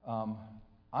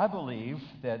 I believe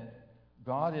that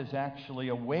God is actually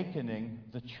awakening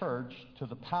the church to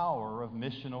the power of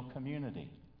missional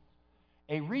community.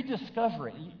 A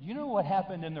rediscovery. You know what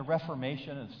happened in the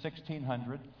Reformation in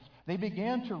 1600? They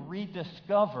began to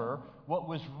rediscover what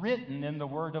was written in the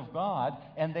Word of God,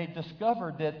 and they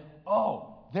discovered that,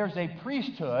 there's a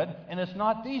priesthood, and it's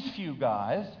not these few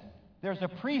guys. There's a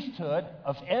priesthood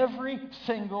of every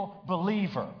single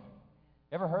believer.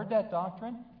 Ever heard that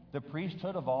doctrine? The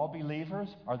priesthood of all believers?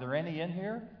 Are there any in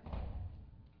here?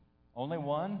 Only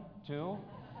 1, 2,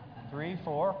 3,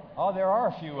 4. Oh, there are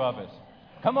a few of us.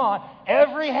 Come on.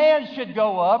 Every hand should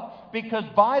go up because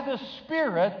by the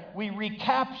Spirit we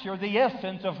recapture the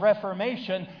essence of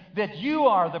Reformation, that you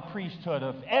are the priesthood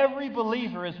of every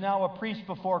believer is now a priest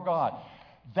before God.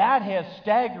 That has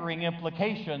staggering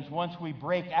implications once we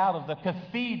break out of the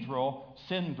cathedral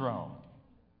syndrome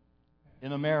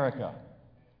in America.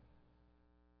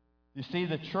 You see,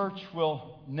 the church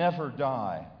will never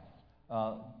die.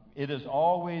 It is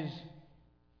always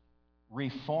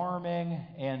reforming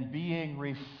and being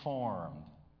reformed.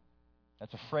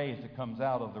 That's a phrase that comes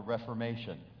out of the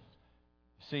Reformation.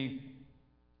 See,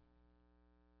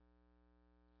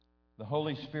 the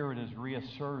Holy Spirit is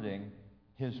reasserting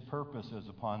His purposes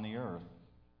upon the earth.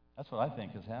 That's what I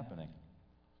think is happening.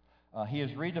 He is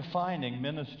redefining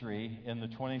ministry in the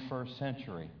 21st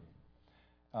century.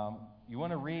 You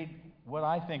want to read what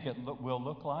I think it will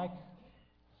look like?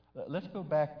 Let's go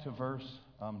back to verse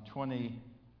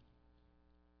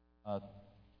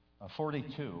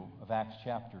 42 of Acts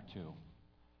chapter 2.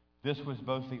 This was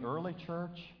both the early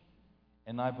church,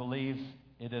 and I believe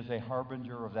it is a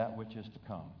harbinger of that which is to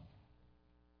come.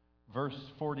 Verse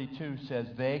 42 says,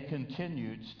 they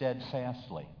continued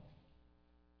steadfastly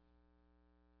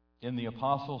in the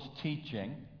apostles'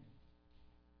 teaching,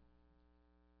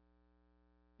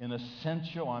 in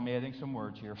essential, I'm adding some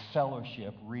words here,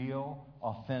 fellowship, real,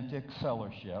 authentic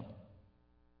fellowship,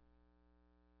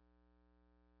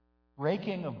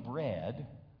 breaking of bread,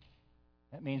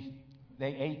 that means they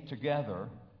ate together,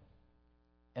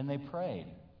 and they prayed.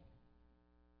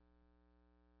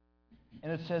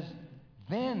 And it says,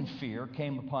 then fear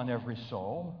came upon every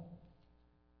soul,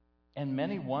 and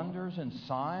many wonders and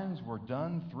signs were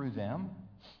done through them.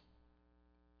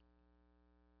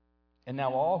 And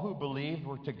now all who believed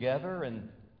were together, and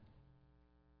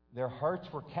their hearts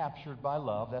were captured by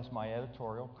love. That's my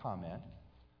editorial comment.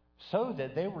 So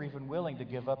that they were even willing to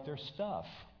give up their stuff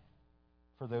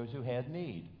for those who had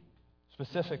need.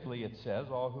 Specifically, it says,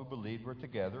 all who believed were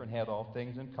together and had all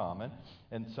things in common,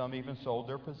 and some even sold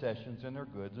their possessions and their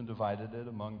goods and divided it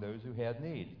among those who had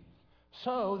need.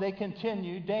 So they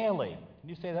continued daily. Can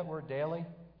you say that word daily?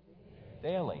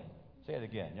 Daily. Say it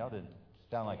again. Y'all didn't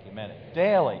sound like you meant it.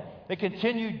 Daily. They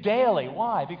continued daily.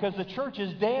 Why? Because the church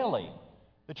is daily.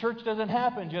 The church doesn't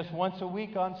happen just once a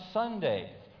week on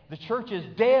Sunday. The church is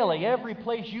daily, every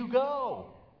place you go.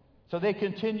 So they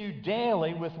continued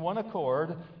daily with one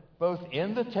accord, both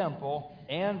in the temple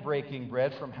and breaking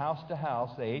bread from house to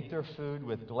house. They ate their food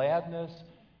with gladness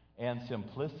and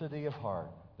simplicity of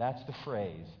heart. That's the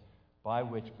phrase by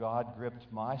which God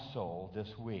gripped my soul this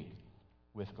week,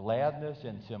 with gladness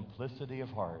and simplicity of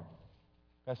heart.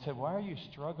 I said, why are you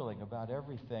struggling about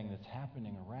everything that's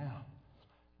happening around?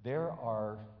 There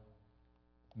are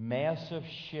massive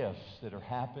shifts that are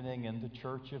happening in the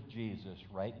Church of Jesus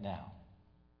right now,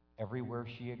 everywhere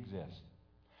she exists.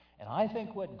 And I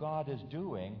think what God is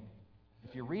doing,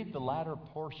 if you read the latter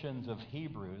portions of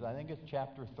Hebrews, I think it's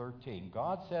chapter 13,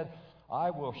 God said, I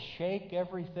will shake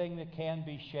everything that can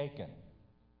be shaken.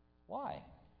 Why?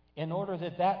 In order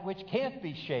that that which can't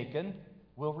be shaken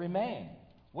will remain.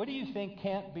 What do you think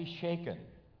can't be shaken?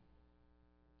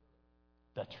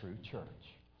 The true church,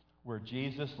 where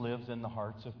Jesus lives in the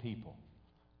hearts of people.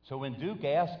 So when Duke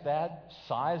asked that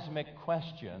seismic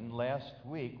question last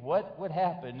week, what would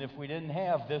happen if we didn't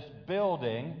have this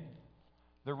building?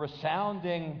 The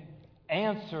resounding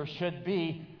answer should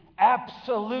be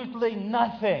absolutely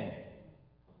nothing.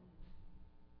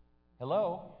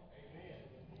 Hello?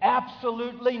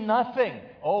 Absolutely nothing.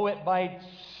 Oh, it might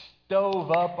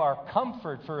stove up our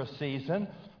comfort for a season,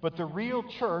 but the real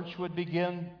church would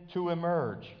begin to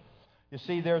emerge. You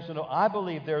see, I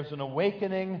believe there's an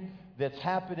awakening that's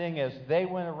happening as they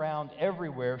went around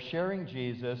everywhere sharing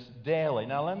Jesus daily.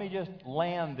 Now, let me just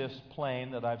land this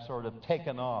plane that I've sort of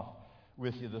taken off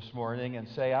with you this morning and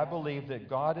say, I believe that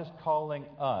God is calling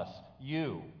us,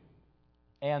 you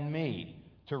and me,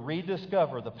 to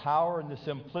rediscover the power and the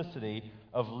simplicity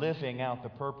of living out the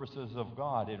purposes of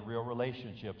God in real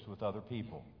relationships with other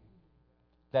people.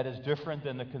 That is different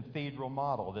than the cathedral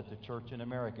model that the church in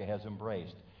America has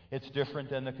embraced. It's different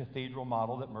than the cathedral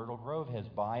model that Myrtle Grove has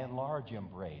by and large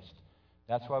embraced.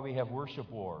 That's why we have worship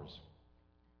wars.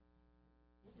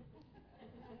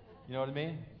 You know what I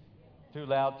mean? Too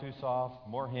loud, too soft,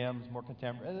 more hymns, more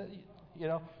contemporary. You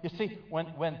know, you see, when,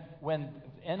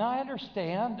 and I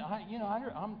understand. I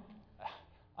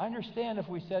understand if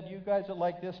we said, you guys that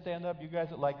like this stand up, you guys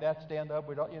that like that stand up.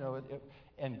 We don't,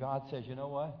 and God says, you know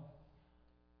what?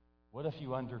 What if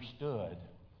you understood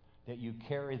that you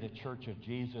carry the church of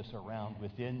Jesus around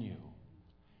within you?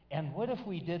 And what if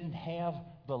we didn't have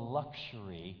the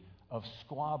luxury of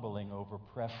squabbling over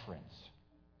preference?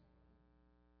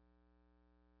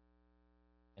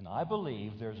 And I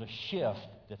believe there's a shift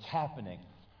that's happening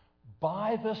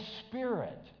by the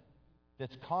Spirit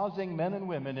that's causing men and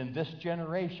women in this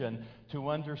generation to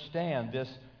understand this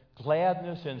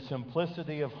gladness and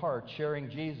simplicity of heart,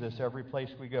 sharing Jesus every place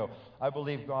we go. I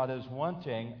believe God is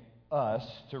wanting us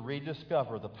to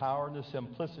rediscover the power and the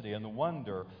simplicity and the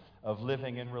wonder of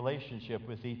living in relationship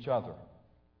with each other.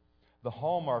 The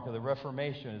hallmark of the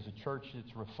Reformation is a church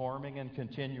that's reforming and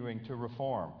continuing to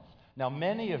reform. Now,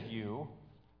 many of you,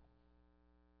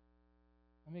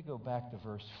 let me go back to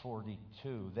verse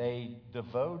 42. They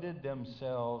devoted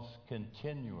themselves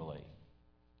continually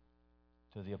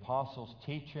to the apostles'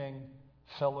 teaching,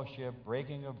 fellowship,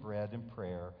 breaking of bread, and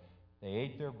prayer. They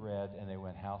ate their bread and they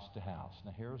went house to house.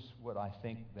 Now, here's what I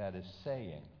think that is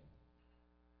saying.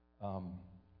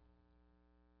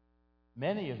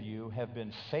 Many of you have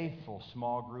been faithful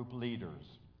small group leaders.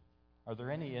 Are there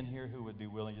any in here who would be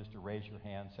willing just to raise your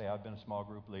hand, say, I've been a small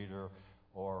group leader,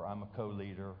 or I'm a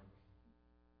co-leader?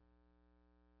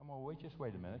 I'm going to just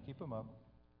wait a minute. Keep them up.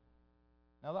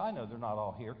 Now, I know they're not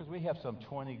all here because we have some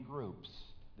 20 groups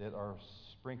that are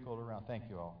sprinkled around. Thank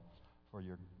you all for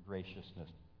your graciousness.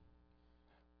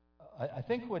 I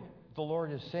think what the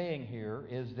Lord is saying here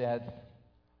is that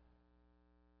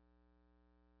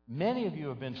many of you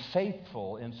have been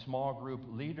faithful in small group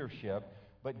leadership,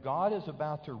 but God is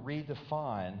about to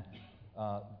redefine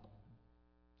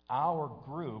our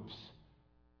groups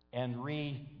and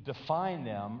redefine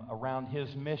them around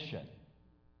His mission.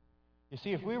 You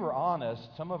see, if we were honest,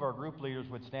 some of our group leaders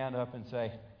would stand up and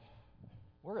say,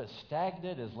 we're as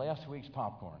stagnant as last week's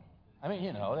popcorn. I mean,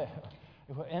 you know,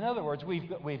 in other words,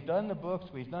 we've done the books,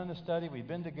 we've done the study, we've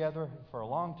been together for a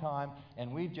long time,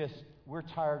 and we're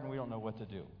tired and we don't know what to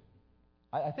do.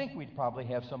 I think we'd probably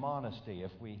have some honesty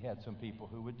if we had some people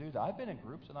who would do that. I've been in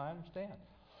groups and I understand.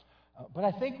 But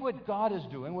I think what God is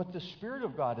doing, what the Spirit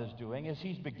of God is doing, is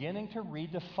He's beginning to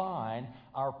redefine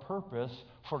our purpose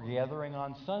for gathering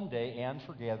on Sunday and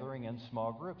for gathering in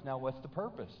small groups. Now, what's the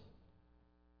purpose?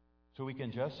 So we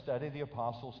can just study the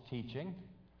apostles' teaching?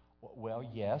 Well,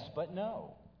 yes, but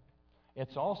no.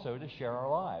 It's also to share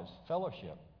our lives,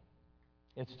 fellowship.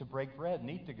 It's to break bread and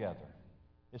eat together.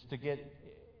 It's to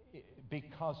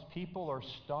because people are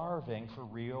starving for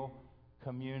real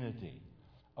community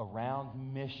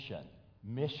around mission,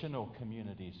 missional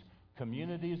communities,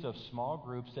 communities of small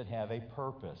groups that have a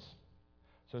purpose.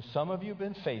 So some of you have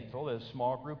been faithful as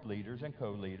small group leaders and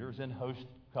co-leaders and host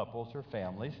couples or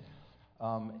families.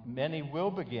 Many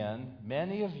will begin.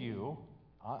 Many of you,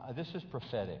 this is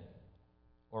prophetic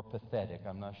or pathetic,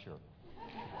 I'm not sure.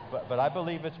 But I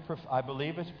believe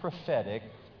it's prophetic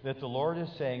that the Lord is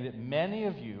saying that many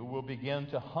of you will begin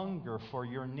to hunger for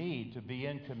your need to be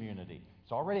in community.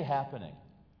 It's already happening.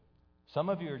 Some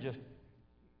of you are just,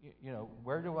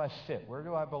 where do I fit? Where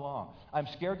do I belong? I'm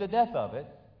scared to death of it.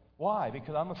 Why?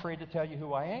 Because I'm afraid to tell you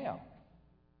who I am.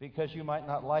 Because you might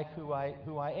not like who I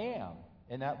am,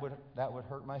 and that would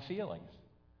hurt my feelings.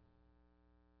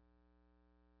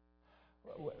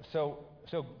 So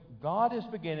God is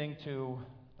beginning to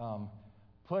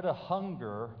put a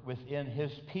hunger within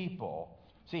His people.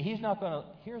 See, here's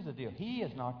the deal. He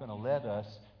is not going to let us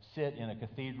sit in a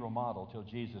cathedral model till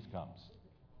Jesus comes.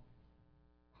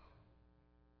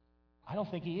 I don't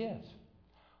think He is.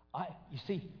 You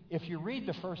see, if you read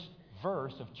the first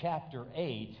verse of chapter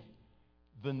 8,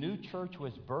 the new church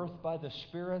was birthed by the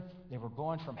Spirit. They were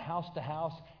going from house to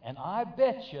house, and I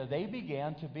bet you they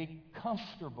began to be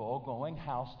comfortable going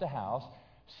house to house,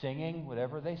 singing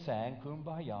whatever they sang,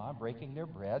 Kumbaya, breaking their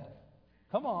bread.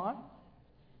 Come on.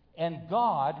 And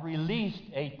God released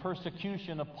a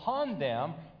persecution upon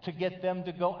them to get them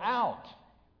to go out.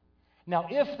 Now,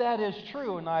 if that is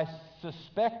true, and I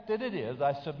suspect that it is,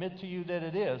 I submit to you that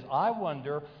it is, I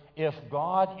wonder if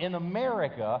God in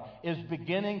America is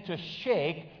beginning to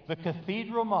shake the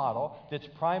cathedral model that's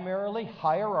primarily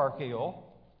hierarchical,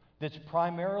 that's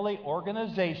primarily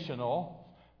organizational,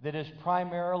 that is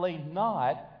primarily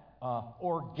not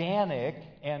organic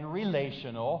and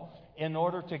relational, in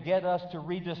order to get us to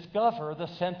rediscover the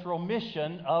central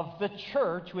mission of the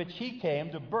church, which He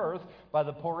came to birth by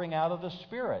the pouring out of the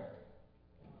Spirit.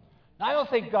 Now, I don't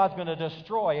think God's going to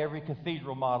destroy every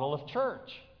cathedral model of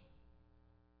church,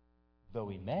 though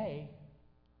He may.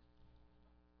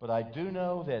 But I do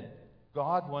know that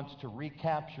God wants to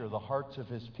recapture the hearts of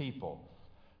His people.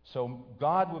 So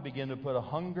God will begin to put a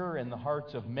hunger in the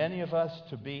hearts of many of us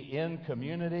to be in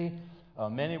community.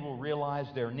 Many will realize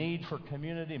their need for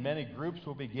community. Many groups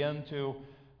will begin to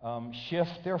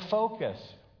shift their focus.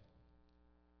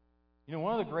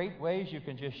 One of the great ways you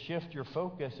can just shift your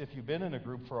focus if you've been in a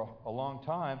group for a long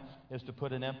time is to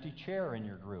put an empty chair in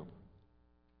your group.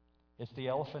 It's the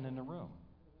elephant in the room.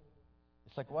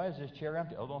 It's like, why is this chair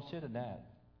empty? Oh, don't sit in that.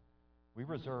 We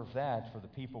reserve that for the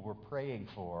people we're praying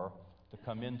for to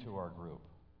come into our group.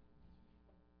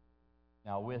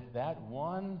 Now, with that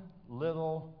one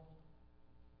little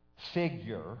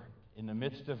figure in the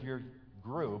midst of your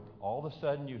group, all of a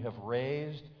sudden you have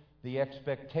raised the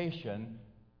expectation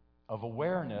of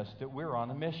awareness that we're on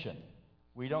a mission.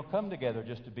 We don't come together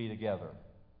just to be together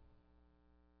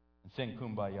and sing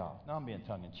Kumbaya. Now I'm being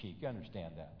tongue-in-cheek. You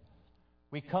understand that.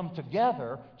 We come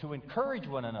together to encourage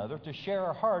one another, to share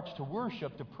our hearts, to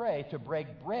worship, to pray, to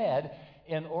break bread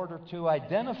in order to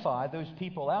identify those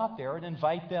people out there and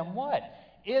invite them what?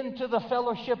 Into the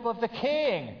fellowship of the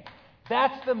King.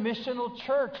 That's the missional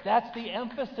church. That's the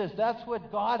emphasis. That's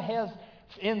what God has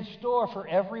in store for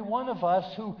every one of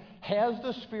us who has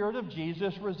the Spirit of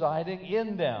Jesus residing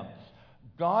in them.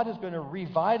 God is going to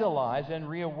revitalize and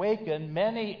reawaken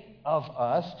many of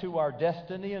us to our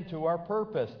destiny and to our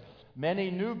purpose.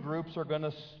 Many new groups are going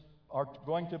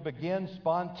to begin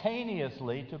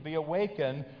spontaneously to be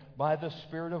awakened by the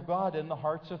Spirit of God in the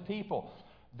hearts of people.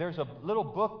 There's a little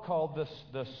book called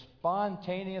the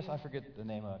Spontaneous, I forget the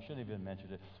name of it, I shouldn't even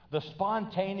mention it. The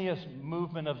Spontaneous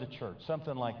Movement of the Church,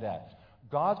 something like that.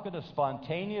 God's going to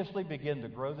spontaneously begin to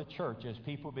grow the church as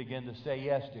people begin to say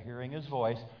yes to hearing His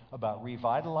voice about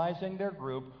revitalizing their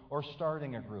group or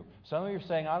starting a group. Some of you are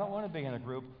saying, I don't want to be in a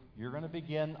group. You're going to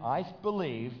begin, I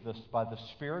believe, by the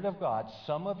Spirit of God,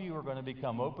 some of you are going to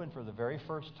become open for the very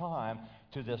first time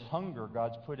to this hunger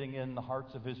God's putting in the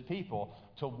hearts of His people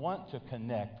to want to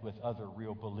connect with other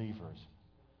real believers.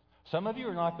 Some of you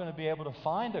are not going to be able to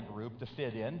find a group to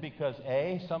fit in because,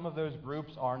 A, some of those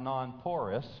groups are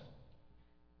non-porous.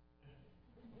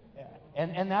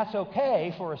 And that's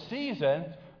okay for a season,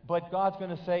 but God's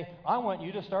going to say, I want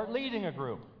you to start leading a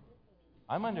group.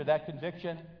 I'm under that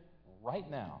conviction right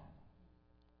now.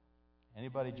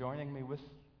 Anybody joining me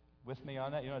with me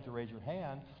on that? You don't have to raise your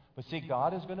hand. But see,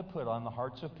 God is going to put on the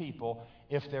hearts of people,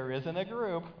 if there isn't a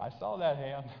group, I saw that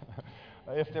hand,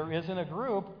 if there isn't a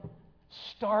group,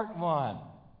 start one.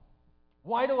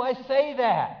 Why do I say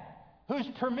that? Whose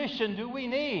permission do we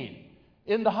need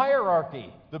in the hierarchy?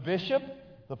 The bishop?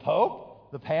 The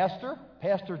pope? The pastor?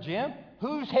 Pastor Jim?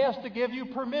 Who has to give you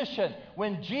permission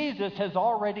when Jesus has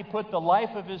already put the life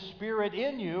of His Spirit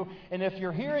in you? And if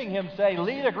you're hearing Him say,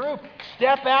 lead a group,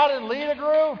 step out and lead a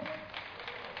group.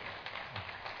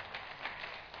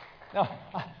 Now,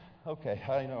 okay,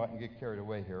 I know I can get carried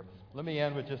away here. Let me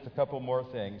end with just a couple more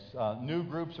things. New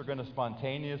groups are going to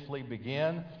spontaneously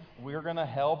begin. We're going to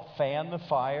help fan the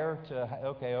fire to,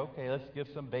 okay, let's give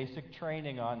some basic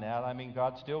training on that. I mean,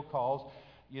 God still calls,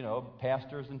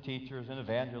 pastors and teachers and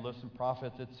evangelists and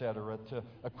prophets, etc., to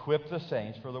equip the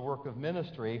saints for the work of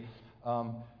ministry.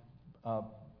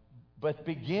 But what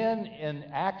began in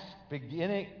Acts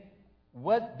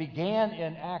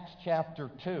chapter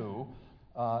 2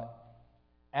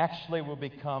 actually will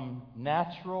become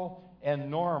natural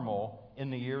and normal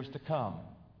in the years to come.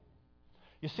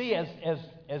 You see,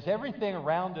 as everything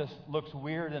around us looks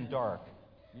weird and dark,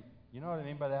 you know what I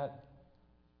mean by that?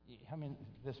 I mean,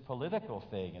 this political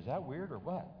thing, is that weird or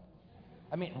what?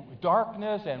 I mean,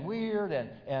 darkness and weird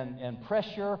and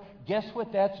pressure, guess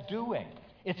what that's doing?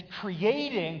 It's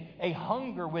creating a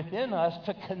hunger within us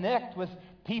to connect with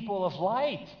people of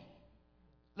light.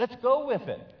 Let's go with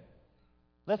it.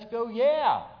 Let's go,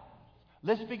 yeah.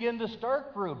 Let's begin to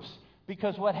start groups,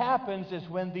 because what happens is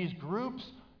when these groups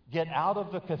get out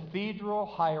of the cathedral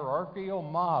hierarchical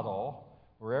model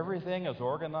where everything is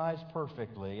organized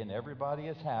perfectly and everybody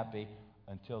is happy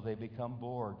until they become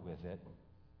bored with it.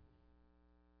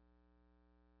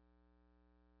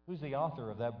 Who's the author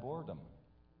of that boredom?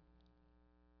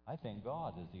 I think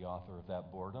God is the author of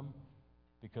that boredom,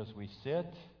 because we sit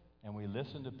and we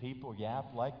listen to people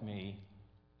yap like me,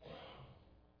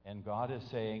 and God is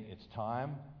saying it's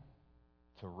time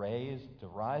to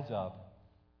rise up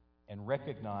and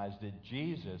recognize that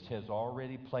Jesus has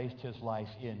already placed His life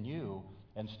in you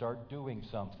and start doing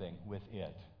something with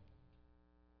it.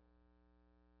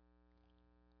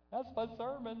 That's my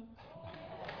sermon.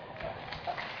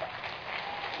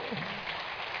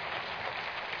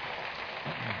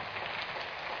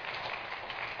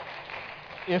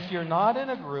 If you're not in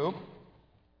a group,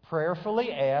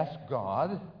 prayerfully ask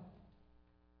God,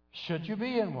 should you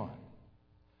be in one?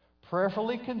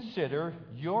 Prayerfully consider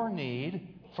your need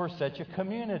for such a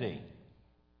community.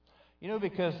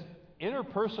 Because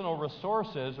interpersonal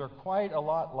resources are quite a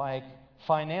lot like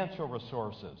financial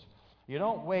resources. You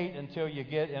don't wait until you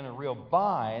get in a real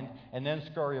bind and then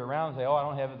scurry around and say, I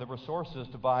don't have the resources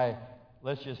to buy,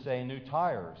 let's just say, new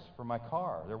tires for my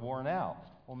car. They're worn out.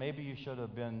 Well, maybe you should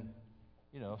have been,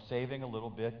 saving a little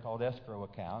bit called escrow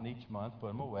account each month, put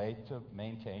them away to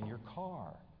maintain your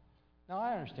car. Now,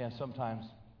 I understand sometimes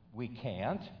we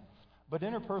can't, but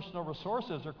interpersonal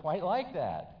resources are quite like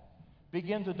that.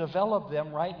 Begin to develop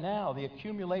them right now, the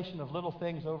accumulation of little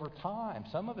things over time.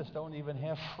 Some of us don't even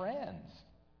have friends.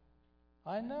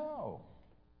 I know.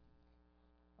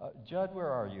 Judd, where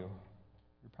are you?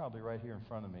 You're probably right here in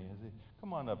front of me. Is he?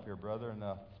 Come on up here, brother, and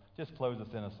just close us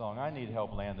in a song. I need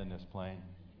help landing this plane.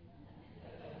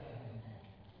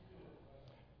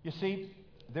 You see,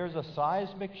 there's a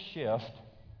seismic shift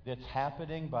that's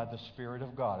happening by the Spirit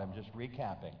of God. I'm just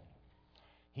recapping.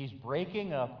 He's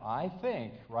breaking up, I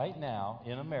think, right now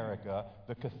in America,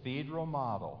 the cathedral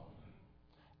model.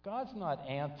 God's not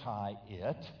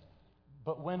anti-it,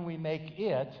 but when we make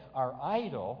it our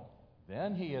idol,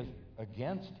 then he is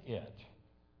against it.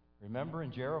 Remember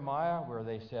in Jeremiah where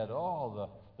they said, oh,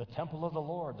 the temple of the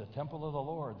Lord, the temple of the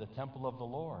Lord, the temple of the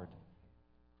Lord.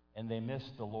 And they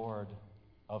missed the Lord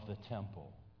of the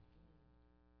temple.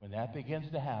 When that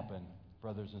begins to happen,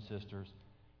 brothers and sisters,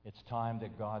 it's time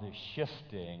that God is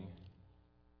shifting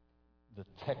the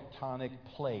tectonic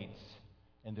plates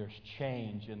and there's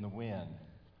change in the wind.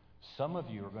 Some of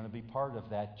you are going to be part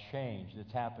of that change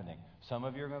that's happening. Some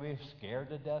of you are going to be scared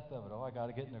to death of it. Oh, I got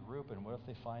to get in a group, and what if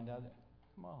they find out?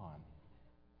 Come on.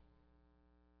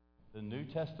 The New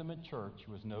Testament church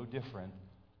was no different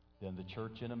than the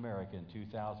church in America in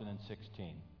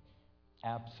 2016.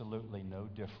 Absolutely no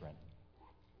different,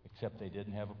 except they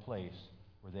didn't have a place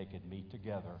where they could meet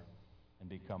together and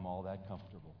become all that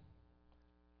comfortable.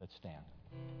 Let's stand.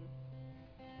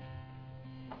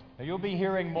 Now, you'll be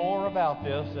hearing more about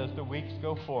this as the weeks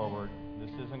go forward.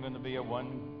 This isn't going to be a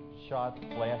one-shot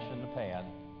flash in the pan.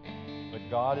 But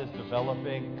God is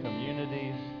developing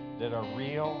communities that are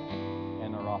real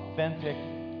and are authentic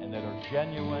and that are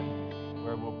genuine,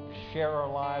 where we'll share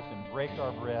our lives and break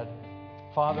our bread.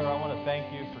 Father, I want to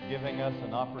thank you for giving us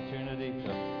an opportunity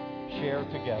to share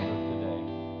together today.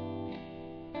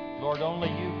 Lord, only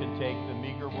you can take the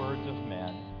meager words of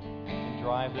men and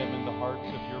drive them in the hearts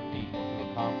of your people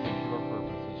to accomplish your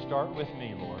purposes. Start with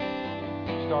me, Lord.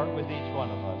 Start with each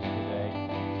one of us today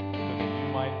so that you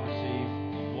might receive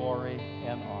glory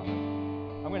and honor.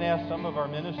 I'm going to ask some of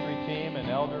our ministry team and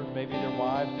elders, maybe their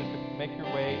wives, just to make your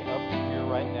way up here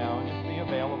right now and just be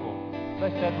available. As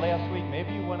I said last week,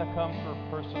 maybe you want to come for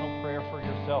personal prayer for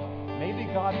yourself. Maybe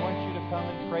God wants you to come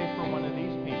and pray for one of these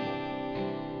people.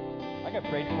 I got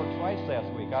prayed for twice last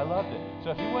week. I loved it. So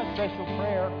if you want special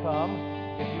prayer, come.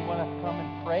 If you want to come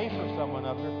and pray for someone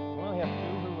up here, we only have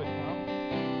two who would come.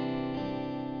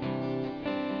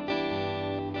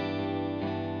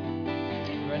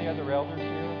 Are there any other elders here?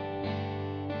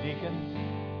 Deacons?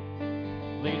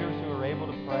 Leaders who are able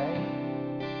to pray?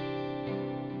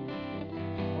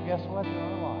 Well, guess what? There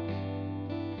are lots.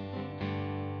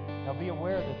 Now be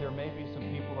aware that there may be some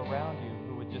people around you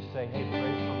who would just say, hey,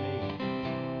 pray for me.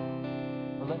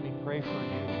 Or let me pray for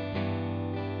you.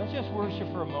 Let's just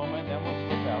worship for a moment, then we'll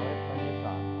slip out. We have plenty of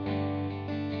time.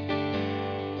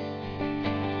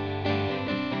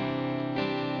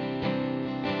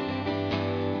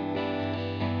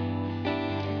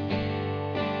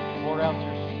 Pour out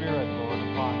your Spirit, Lord,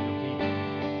 upon your people.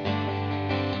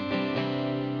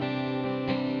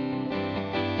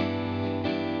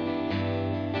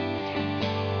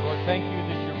 Lord, thank you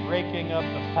that you're breaking up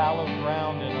the fallow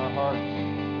ground in our hearts.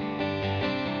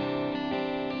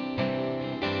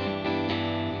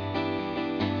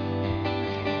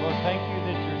 Thank you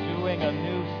that you're doing a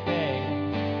new thing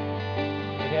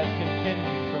that has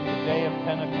continued from the day of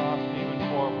Pentecost even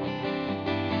forward.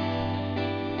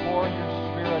 Pour your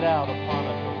Spirit out upon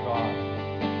us, O God.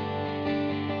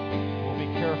 We'll be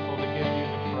careful to give you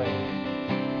the praise.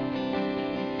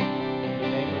 In the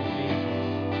name of Jesus.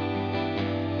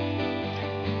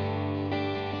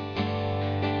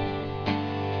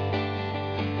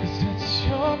 'Cause it's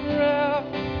your breath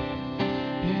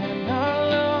in our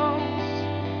lungs.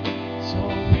 So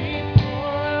we pour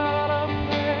out our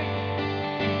praise,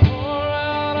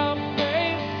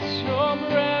 it's your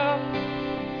breath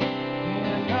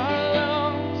in our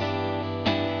lungs.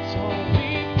 So we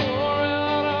pour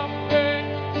out our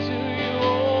praise to you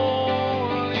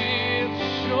only, it's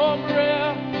your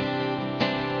breath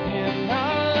in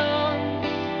our lungs.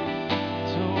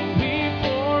 So we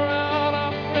pour out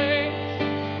our praise,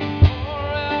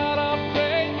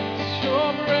 it's your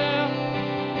breath.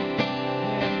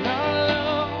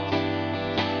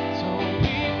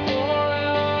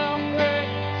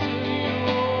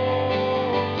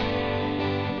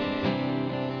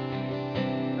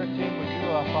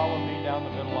 Follow me down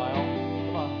the middle aisle.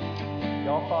 Come on.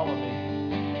 Y'all follow me.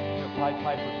 Your Pied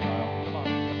Piper style. Come on.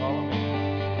 Follow me.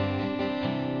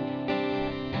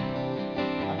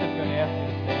 I'm just going to ask you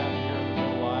to stand here in the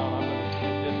middle aisle. I'm going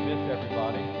to dismiss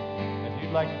everybody. If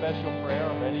you'd like special prayer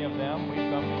of any of them, we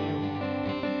come to you.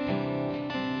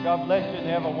 God bless you and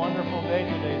have a wonderful day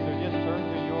today. So just turn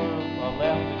to your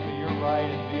left and to your right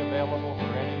and be available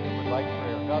for any who would like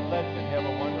prayer. God bless you and have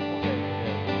a wonderful day.